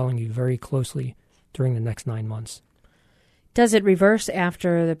going to be following you very closely during the next 9 months. Does it reverse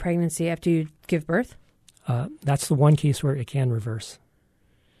after the pregnancy, after you give birth? That's the one case where it can reverse.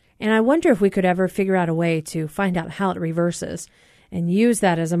 And I wonder if we could ever figure out a way to find out how it reverses and use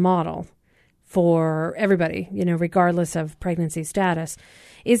that as a model for everybody, regardless of pregnancy status.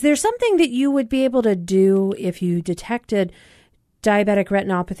 Is there something that you would be able to do if you detected diabetic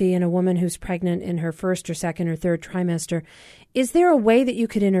retinopathy in a woman who's pregnant in her first or second or third trimester, is there a way that you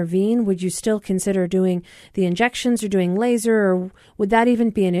could intervene? Would you still consider doing the injections or doing laser, or would that even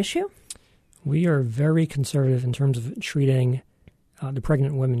be an issue? We are very conservative in terms of treating the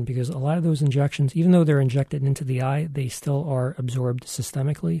pregnant women, because a lot of those injections, even though they're injected into the eye, they still are absorbed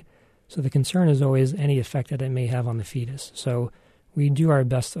systemically. So the concern is always any effect that it may have on the fetus. So we do our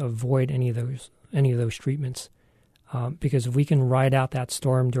best to avoid any of those treatments, because if we can ride out that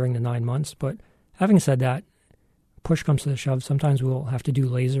storm during the 9 months. But having said that, push comes to the shove, sometimes we'll have to do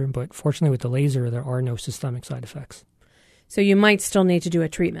laser, but fortunately with the laser, there are no systemic side effects. So you might still need to do a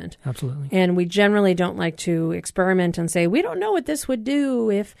treatment. Absolutely. And we generally don't like to experiment and say, we don't know what this would do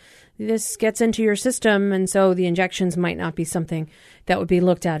if this gets into your system. And so the injections might not be something that would be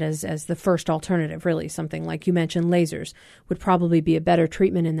looked at as the first alternative, really. Something like you mentioned, lasers would probably be a better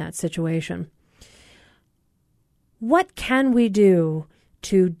treatment in that situation. What can we do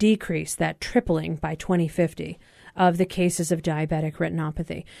to decrease that tripling by 2050 of the cases of diabetic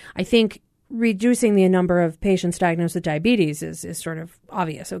retinopathy? I think reducing the number of patients diagnosed with diabetes is sort of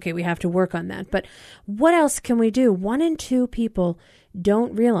obvious. Okay, we have to work on that. But what else can we do? 1 in 2 people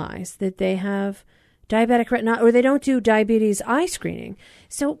don't realize that they have diabetic retinopathy, or they don't do diabetes eye screening.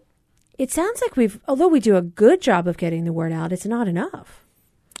 So it sounds like although we do a good job of getting the word out, it's not enough.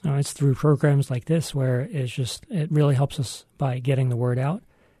 It's through programs like this where it really helps us by getting the word out.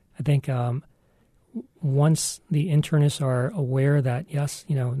 I think once the internists are aware that, yes,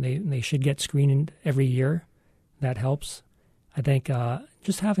 they should get screened every year, that helps. I think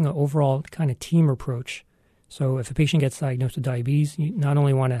just having an overall kind of team approach. So if a patient gets diagnosed with diabetes, you not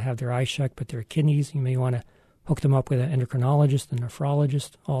only want to have their eyes checked, but their kidneys. You may want to hook them up with an endocrinologist, a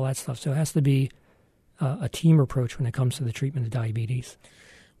nephrologist, all that stuff. So it has to be a team approach when it comes to the treatment of diabetes.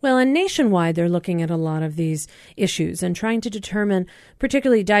 Well, and nationwide, they're looking at a lot of these issues and trying to determine,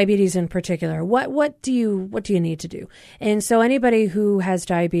 particularly diabetes in particular, what do you need to do? And so anybody who has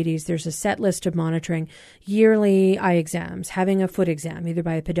diabetes, there's a set list of monitoring: yearly eye exams, having a foot exam, either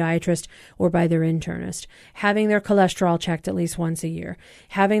by a podiatrist or by their internist, having their cholesterol checked at least once a year,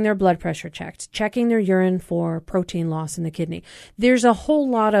 having their blood pressure checked, checking their urine for protein loss in the kidney. There's a whole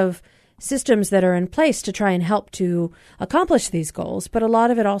lot of systems that are in place to try and help to accomplish these goals, but a lot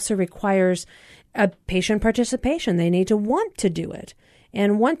of it also requires a patient participation. They need to want to do it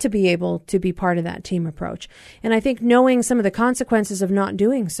and want to be able to be part of that team approach. And I think knowing some of the consequences of not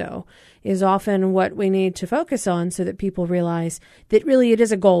doing so is often what we need to focus on, so that people realize that really it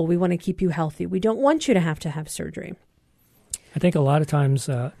is a goal. We want to keep you healthy. We don't want you to have surgery. I think a lot of times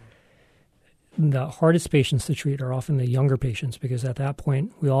the hardest patients to treat are often the younger patients, because at that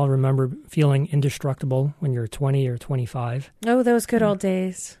point, we all remember feeling indestructible when you're 20 or 25. Oh, those good old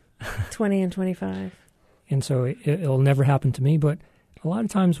days, 20 and 25. And so it'll never happen to me. But a lot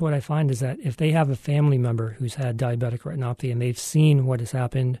of times what I find is that if they have a family member who's had diabetic retinopathy and they've seen what has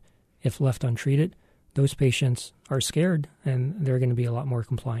happened if left untreated, those patients are scared and they're going to be a lot more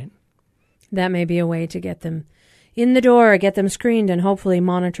compliant. That may be a way to get them in the door, get them screened, and hopefully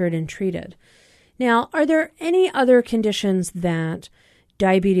monitored and treated. Now, are there any other conditions that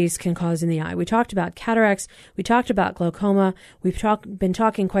diabetes can cause in the eye? We talked about cataracts. We talked about glaucoma. We've been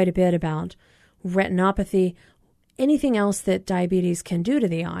talking quite a bit about retinopathy. Anything else that diabetes can do to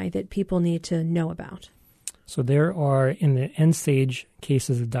the eye that people need to know about? So there are, in the end-stage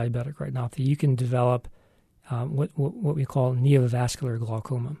cases of diabetic retinopathy, you can develop what we call neovascular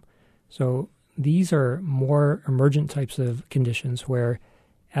glaucoma. So these are more emergent types of conditions where,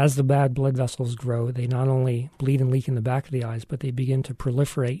 as the bad blood vessels grow, they not only bleed and leak in the back of the eyes, but they begin to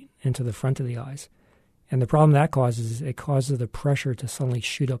proliferate into the front of the eyes. And the problem that causes is it causes the pressure to suddenly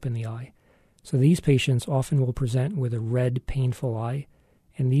shoot up in the eye. So these patients often will present with a red, painful eye.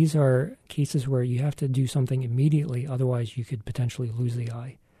 And these are cases where you have to do something immediately, otherwise you could potentially lose the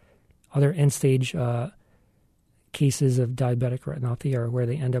eye. Other end-stage cases of diabetic retinopathy are where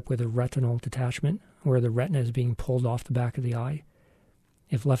they end up with a retinal detachment, where the retina is being pulled off the back of the eye.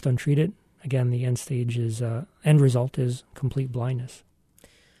 If left untreated, again, the end result is complete blindness.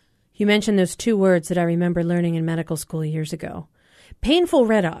 You mentioned those 2 words that I remember learning in medical school years ago. Painful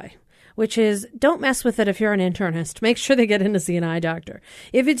red eye, which is, don't mess with it if you're an internist. Make sure they get in to see an eye doctor.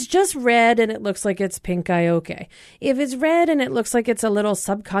 If it's just red and it looks like it's pink eye, okay. If it's red and it looks like it's a little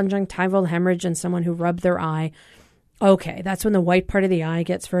subconjunctival hemorrhage in someone who rubbed their eye, okay, that's when the white part of the eye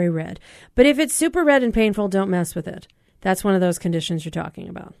gets very red. But if it's super red and painful, don't mess with it. That's one of those conditions you're talking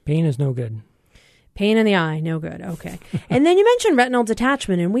about. Pain is no good. Pain in the eye, no good. Okay. And then you mentioned retinal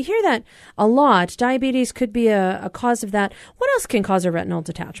detachment, and we hear that a lot. Diabetes could be a cause of that. What else can cause a retinal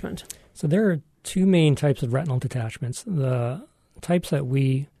detachment? So there are 2 main types of retinal detachments. The types that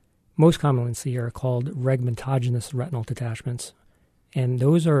we most commonly see are called rhegmatogenous retinal detachments. And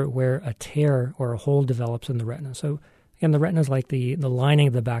those are where a tear or a hole develops in the retina. So again, the retina is like the lining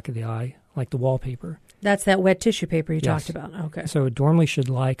of the back of the eye, like the wallpaper. That's that wet tissue paper you Yes. talked about. Okay. So it normally should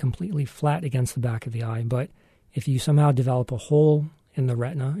lie completely flat against the back of the eye. But if you somehow develop a hole in the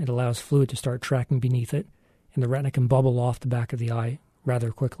retina, it allows fluid to start tracking beneath it, and the retina can bubble off the back of the eye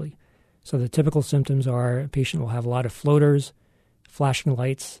rather quickly. So the typical symptoms are a patient will have a lot of floaters, flashing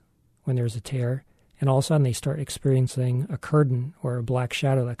lights when there's a tear, and all of a sudden they start experiencing a curtain or a black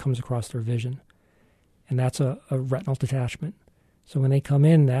shadow that comes across their vision. And that's a retinal detachment. So when they come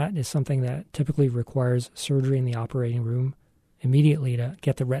in, that is something that typically requires surgery in the operating room immediately to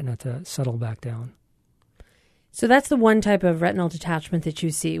get the retina to settle back down. So that's the one type of retinal detachment that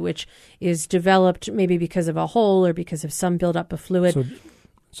you see, which is developed maybe because of a hole or because of some buildup of fluid.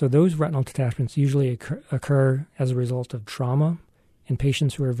 So those retinal detachments usually occur as a result of trauma in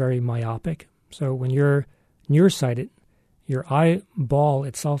patients who are very myopic. So when you're nearsighted, your eyeball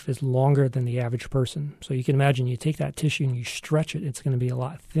itself is longer than the average person. So you can imagine you take that tissue and you stretch it, it's going to be a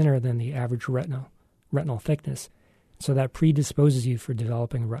lot thinner than the average retinal thickness. So that predisposes you for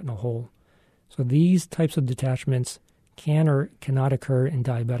developing a retinal hole. So these types of detachments can or cannot occur in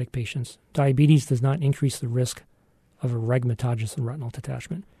diabetic patients. Diabetes does not increase the risk of a rhegmatogenous retinal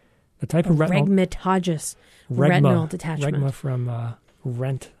detachment. The type of rhegmatogenous retinal detachment. Rhegma from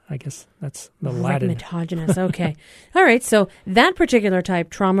rent, I guess that's the Latin. Rhegmatogenous, okay. All right, so that particular type,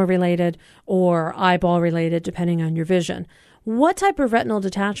 trauma-related or eyeball-related, depending on your vision. What type of retinal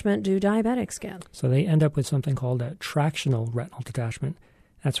detachment do diabetics get? So they end up with something called a tractional retinal detachment.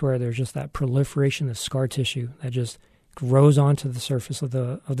 That's where there's just that proliferation of scar tissue that just grows onto the surface of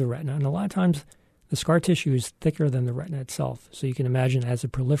the retina. And a lot of times the scar tissue is thicker than the retina itself. So you can imagine as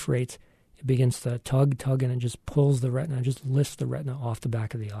it proliferates, it begins to tug, and it just pulls the retina, just lifts the retina off the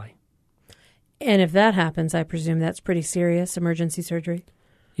back of the eye. And if that happens, I presume that's pretty serious, emergency surgery?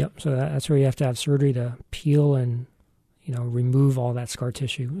 Yep. So that's where you have to have surgery to peel and remove all that scar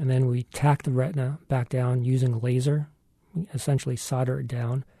tissue. And then we tack the retina back down using a laser. We essentially solder it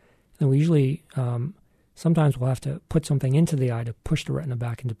down. And we usually, sometimes we'll have to put something into the eye to push the retina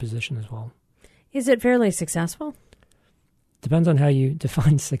back into position as well. Is it fairly successful? Depends on how you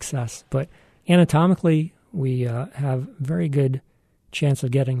define success. But anatomically, we have very good chance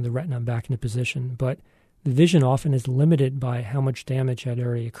of getting the retina back into position. But the vision often is limited by how much damage had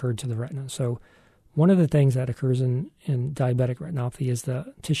already occurred to the retina. So one of the things that occurs in diabetic retinopathy is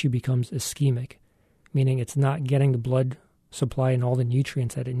the tissue becomes ischemic, meaning it's not getting the blood supply and all the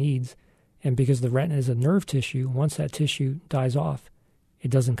nutrients that it needs. And because the retina is a nerve tissue, once that tissue dies off,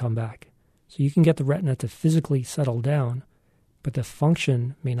 it doesn't come back. So you can get the retina to physically settle down, but the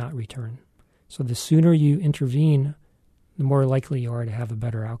function may not return. So the sooner you intervene, the more likely you are to have a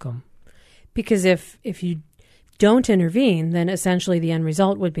better outcome. Because if you don't intervene, then essentially the end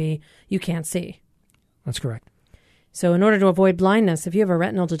result would be you can't see. That's correct. So in order to avoid blindness, if you have a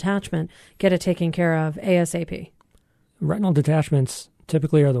retinal detachment, get it taken care of ASAP. Retinal detachments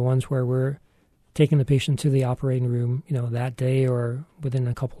typically are the ones where we're taking the patient to the operating room, that day or within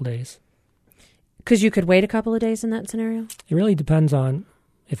a couple of days. Because you could wait a couple of days in that scenario? It really depends on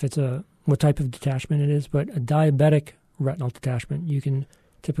if it's what type of detachment it is, but a diabetic retinal detachment, you can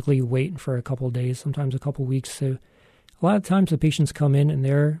typically wait for a couple of days, sometimes a couple of weeks. So a lot of times the patients come in and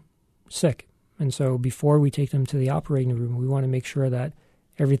they're sick. And so before we take them to the operating room, we want to make sure that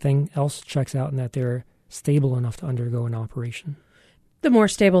everything else checks out and that they're stable enough to undergo an operation. The more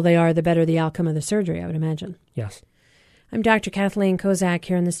stable they are, the better the outcome of the surgery, I would imagine. Yes. I'm Dr. Kathleen Kozak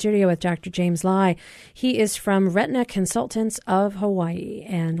here in the studio with Dr. James Lai. He is from Retina Consultants of Hawaii,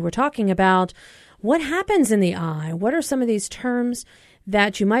 and we're talking about what happens in the eye. What are some of these terms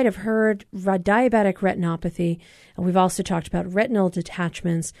that you might have heard? Diabetic retinopathy, and we've also talked about retinal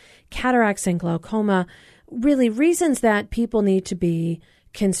detachments, cataracts and glaucoma, really reasons that people need to be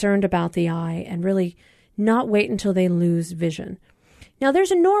concerned about the eye and really not wait until they lose vision. Now,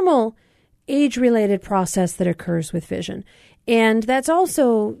 there's a normal age-related process that occurs with vision. And that's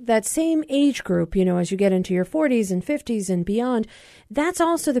also that same age group, as you get into your 40s and 50s and beyond, that's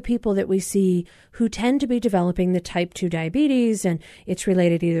also the people that we see who tend to be developing the type 2 diabetes, and it's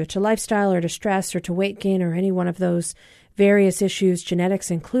related either to lifestyle or to stress or to weight gain or any one of those various issues,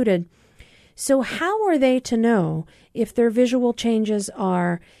 genetics included. So how are they to know if their visual changes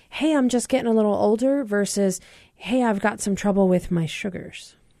are, hey, I'm just getting a little older versus, hey, I've got some trouble with my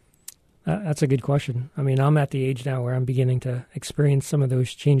sugars? That's a good question. I mean, I'm at the age now where I'm beginning to experience some of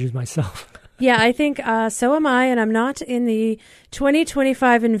those changes myself. Yeah, I think so am I, and I'm not in the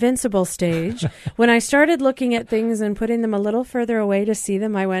 2025 invincible stage. When I started looking at things and putting them a little further away to see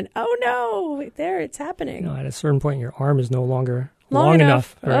them, I went, oh no, there, it's happening. At a certain point, your arm is no longer long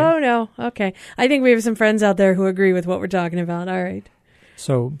enough. Right? Oh no, okay. I think we have some friends out there who agree with what we're talking about. All right.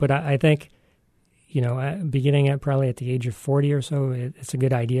 So, but I think, beginning at probably at the age of 40 or so, it's a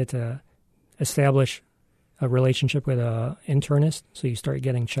good idea to establish a relationship with an internist. So you start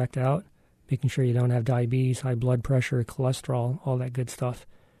getting checked out, making sure you don't have diabetes, high blood pressure, cholesterol, all that good stuff.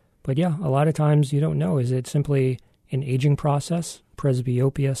 But yeah, a lot of times you don't know. Is it simply an aging process,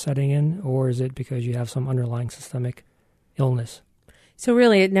 presbyopia setting in, or is it because you have some underlying systemic illness? So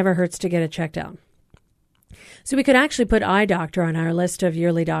really, it never hurts to get it checked out. So we could actually put eye doctor on our list of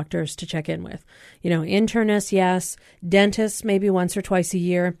yearly doctors to check in with. Internist, yes. Dentist, maybe once or twice a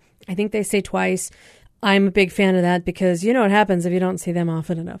year. I think they say twice. I'm a big fan of that because you know what happens if you don't see them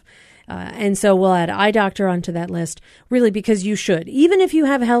often enough. And so we'll add eye doctor onto that list, really, because you should. Even if you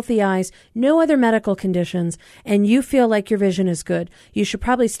have healthy eyes, no other medical conditions, and you feel like your vision is good, you should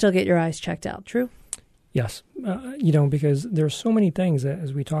probably still get your eyes checked out. True? Yes. Because there's so many things that,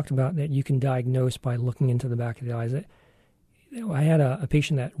 as we talked about, that you can diagnose by looking into the back of the eyes. I had a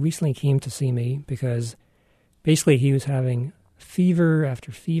patient that recently came to see me because basically he was having fever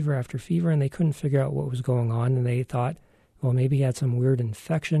after fever after fever, and they couldn't figure out what was going on, and they thought, well, maybe he had some weird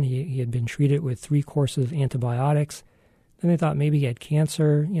infection. He had been treated with 3 courses of antibiotics. Then they thought maybe he had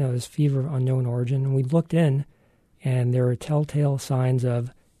cancer, this fever of unknown origin. And we looked in, and there were telltale signs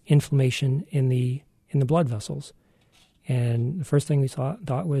of inflammation in the blood vessels. And the first thing we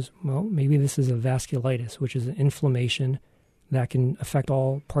thought was, well, maybe this is a vasculitis, which is an inflammation that can affect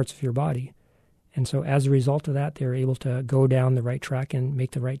all parts of your body. And so as a result of that, they're able to go down the right track and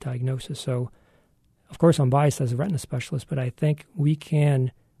make the right diagnosis. So, of course, I'm biased as a retina specialist, but I think we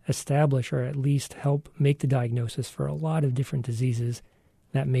can establish or at least help make the diagnosis for a lot of different diseases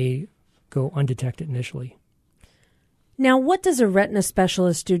that may go undetected initially. Now, what does a retina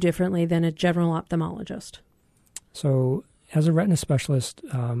specialist do differently than a general ophthalmologist? So, as a retina specialist,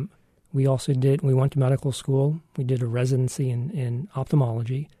 we went to medical school. We did a residency in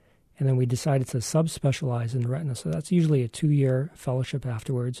ophthalmology. And then we decided to subspecialize in retina. So that's usually a 2-year fellowship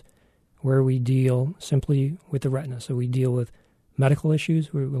afterwards where we deal simply with the retina. So we deal with medical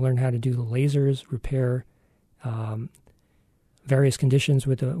issues. We learn how to do the lasers, repair various conditions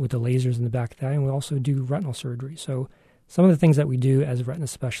with the lasers in the back of the eye. And we also do retinal surgery. So some of the things that we do as retina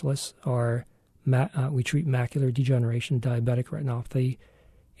specialists are we treat macular degeneration, diabetic retinopathy.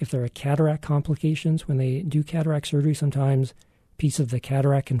 If there are cataract complications, when they do cataract surgery, sometimes piece of the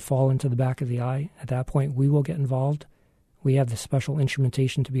cataract can fall into the back of the eye. At that point, we will get involved. We have the special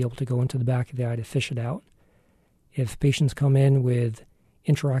instrumentation to be able to go into the back of the eye to fish it out. If patients come in with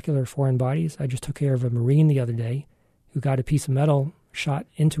intraocular foreign bodies, I just took care of a Marine the other day who got a piece of metal shot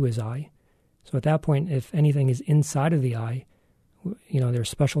into his eye. So at that point, if anything is inside of the eye, there are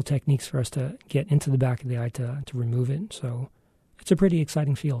special techniques for us to get into the back of the eye to remove it. So it's a pretty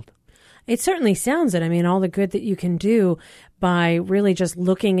exciting field. It certainly sounds it. I mean, all the good that you can do by really just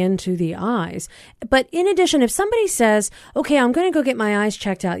looking into the eyes. But in addition, if somebody says, okay, I'm going to go get my eyes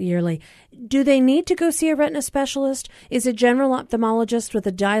checked out yearly, do they need to go see a retina specialist? Is a general ophthalmologist with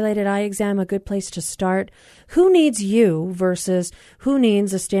a dilated eye exam a good place to start? Who needs you versus who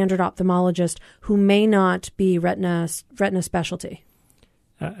needs a standard ophthalmologist who may not be retina specialty?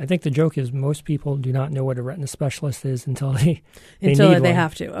 I think the joke is most people do not know what a retina specialist is until they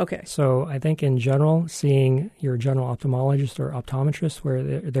have to. Okay. So I think in general, seeing your general ophthalmologist or optometrist where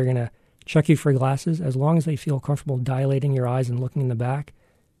they're going to check you for glasses, as long as they feel comfortable dilating your eyes and looking in the back.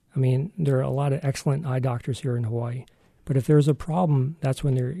 I mean, there are a lot of excellent eye doctors here in Hawaii. But if there's a problem, that's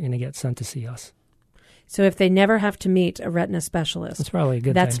when they're going to get sent to see us. So if they never have to meet a retina specialist, that's probably a good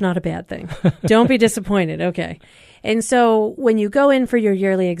thing. That's not a bad thing. Don't be disappointed. Okay. And so when you go in for your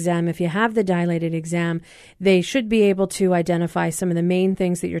yearly exam, if you have the dilated exam, they should be able to identify some of the main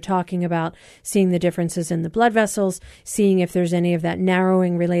things that you're talking about, seeing the differences in the blood vessels, seeing if there's any of that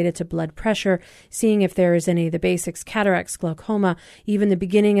narrowing related to blood pressure, seeing if there is any of the basics, cataracts, glaucoma, even the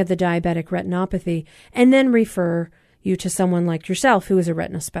beginning of the diabetic retinopathy, and then refer you to someone like yourself who is a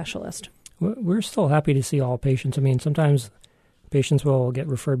retina specialist. We're still happy to see all patients. I mean, sometimes patients will get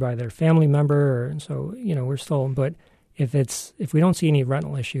referred by their family member, and so we're still. But if we don't see any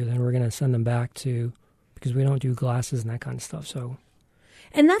retinal issue, then we're going to send them back because we don't do glasses and that kind of stuff. So,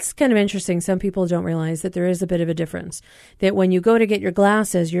 And that's kind of interesting. Some people don't realize that there is a bit of a difference, that when you go to get your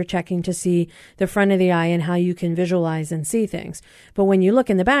glasses, you're checking to see the front of the eye and how you can visualize and see things. But when you look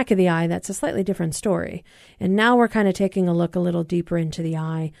in the back of the eye, that's a slightly different story. And now we're kind of taking a look a little deeper into the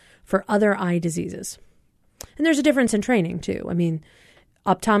eye for other eye diseases. And there's a difference in training, too. I mean,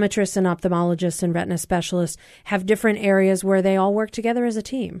 optometrists and ophthalmologists and retina specialists have different areas where they all work together as a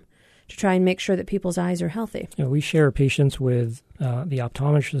team to try and make sure that people's eyes are healthy. We share patients with the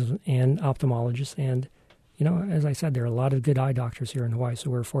optometrists and ophthalmologists. And, as I said, there are a lot of good eye doctors here in Hawaii,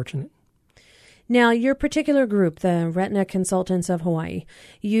 so we're fortunate. Now, your particular group, the Retina Consultants of Hawaii,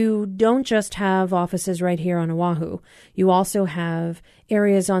 you don't just have offices right here on Oahu. You also have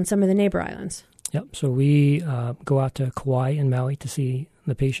areas on some of the neighbor islands. Yep. So we go out to Kauai and Maui to see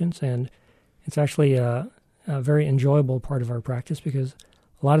the patients, and it's actually a very enjoyable part of our practice because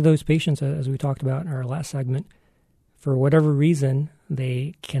a lot of those patients, as we talked about in our last segment, for whatever reason,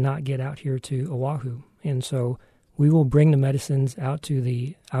 they cannot get out here to Oahu. And so we will bring the medicines out to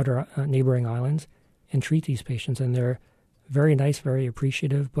the outer neighboring islands and treat these patients. And they're very nice, very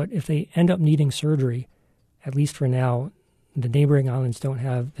appreciative. But if they end up needing surgery, at least for now, the neighboring islands don't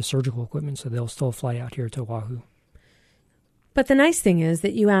have the surgical equipment, so they'll still fly out here to Oahu. But the nice thing is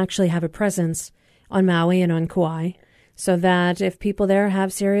that you actually have a presence on Maui and on Kauai, so that if people there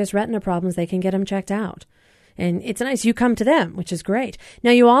have serious retina problems, they can get them checked out. And it's nice. You come to them, which is great.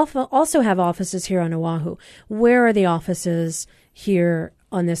 Now, you also have offices here on Oahu. Where are the offices here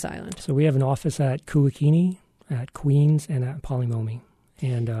on this island? So we have an office at Kuakini, at Queens, and at Palimomi.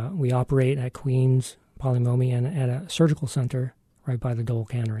 And we operate at Queens, Palimomi, and at a surgical center right by the Dole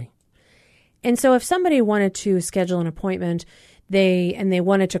Cannery. And so if somebody wanted to schedule an appointment, they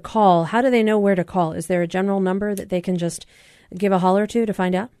wanted to call, how do they know where to call? Is there a general number that they can just give a holler to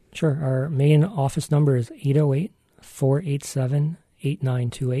find out? Sure. Our main office number is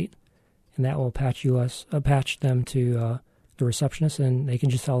 808-487-8928, and that will patch them to the receptionist, and they can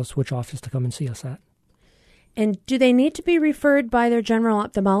just tell us which office to come and see us at. And do they need to be referred by their general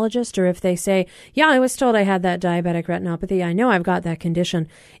ophthalmologist, or if they say, yeah, I was told I had that diabetic retinopathy, I know I've got that condition,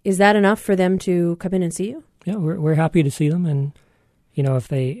 is that enough for them to come in and see you? Yeah, we're happy to see them, and if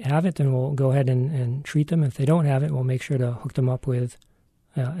they have it, then we'll go ahead and treat them. If they don't have it, we'll make sure to hook them up with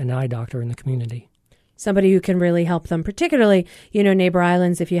an eye doctor in the community. Somebody who can really help them, particularly, neighbor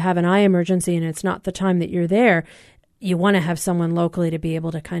islands, if you have an eye emergency and it's not the time that you're there, you want to have someone locally to be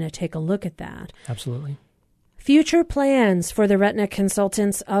able to kind of take a look at that. Absolutely. Future plans for the Retina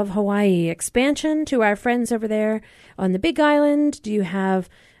Consultants of Hawaii. Expansion to our friends over there on the Big Island. Do you have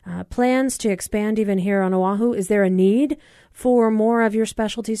plans to expand even here on Oahu? Is there a need for more of your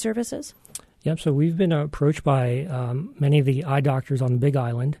specialty services? Yep. So we've been approached by many of the eye doctors on the Big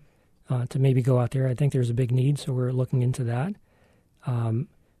Island to maybe go out there. I think there's a big need, so we're looking into that.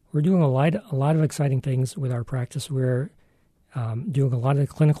 We're doing a lot of exciting things with our practice. We're doing a lot of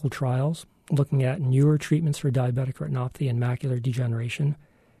clinical trials, looking at newer treatments for diabetic retinopathy and macular degeneration.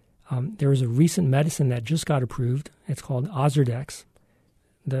 There was a recent medicine that just got approved. It's called Ozurdex,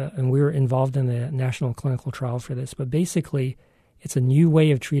 and we were involved in the national clinical trial for this. But basically, it's a new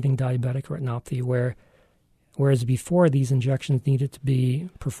way of treating diabetic retinopathy whereas before these injections needed to be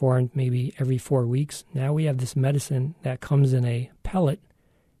performed maybe every 4 weeks, now we have this medicine that comes in a pellet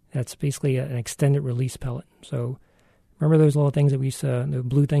that's basically an extended release pellet. So remember those little things that the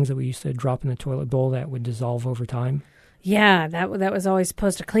blue things that we used to drop in the toilet bowl that would dissolve over time? Yeah, that was always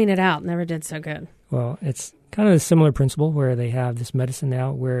supposed to clean it out. Never did so good. Well, it's kind of a similar principle where they have this medicine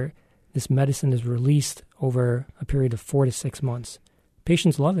now where this medicine is released over a period of 4 to 6 months.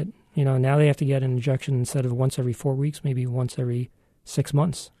 Patients love it. Now they have to get an injection instead of once every 4 weeks, maybe once every 6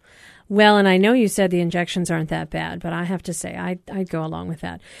 months. Well, and I know you said the injections aren't that bad, but I have to say I'd go along with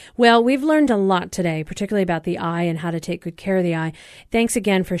that. Well, we've learned a lot today, particularly about the eye and how to take good care of the eye. Thanks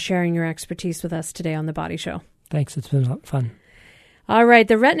again for sharing your expertise with us today on The Body Show. Thanks. It's been fun. All right.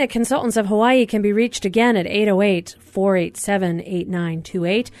 The Retina Consultants of Hawaii can be reached again at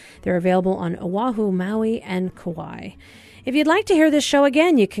 808-487-8928. They're available on Oahu, Maui, and Kauai. If you'd like to hear this show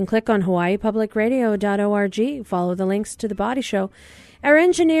again, you can click on hawaiipublicradio.org. Follow the links to The Body Show. Our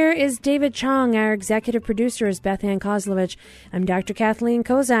engineer is David Chong. Our executive producer is Beth Ann Kozlovich. I'm Dr. Kathleen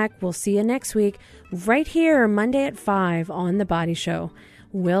Kozak. We'll see you next week right here Monday at 5 on The Body Show.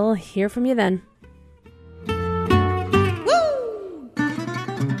 We'll hear from you then. Woo!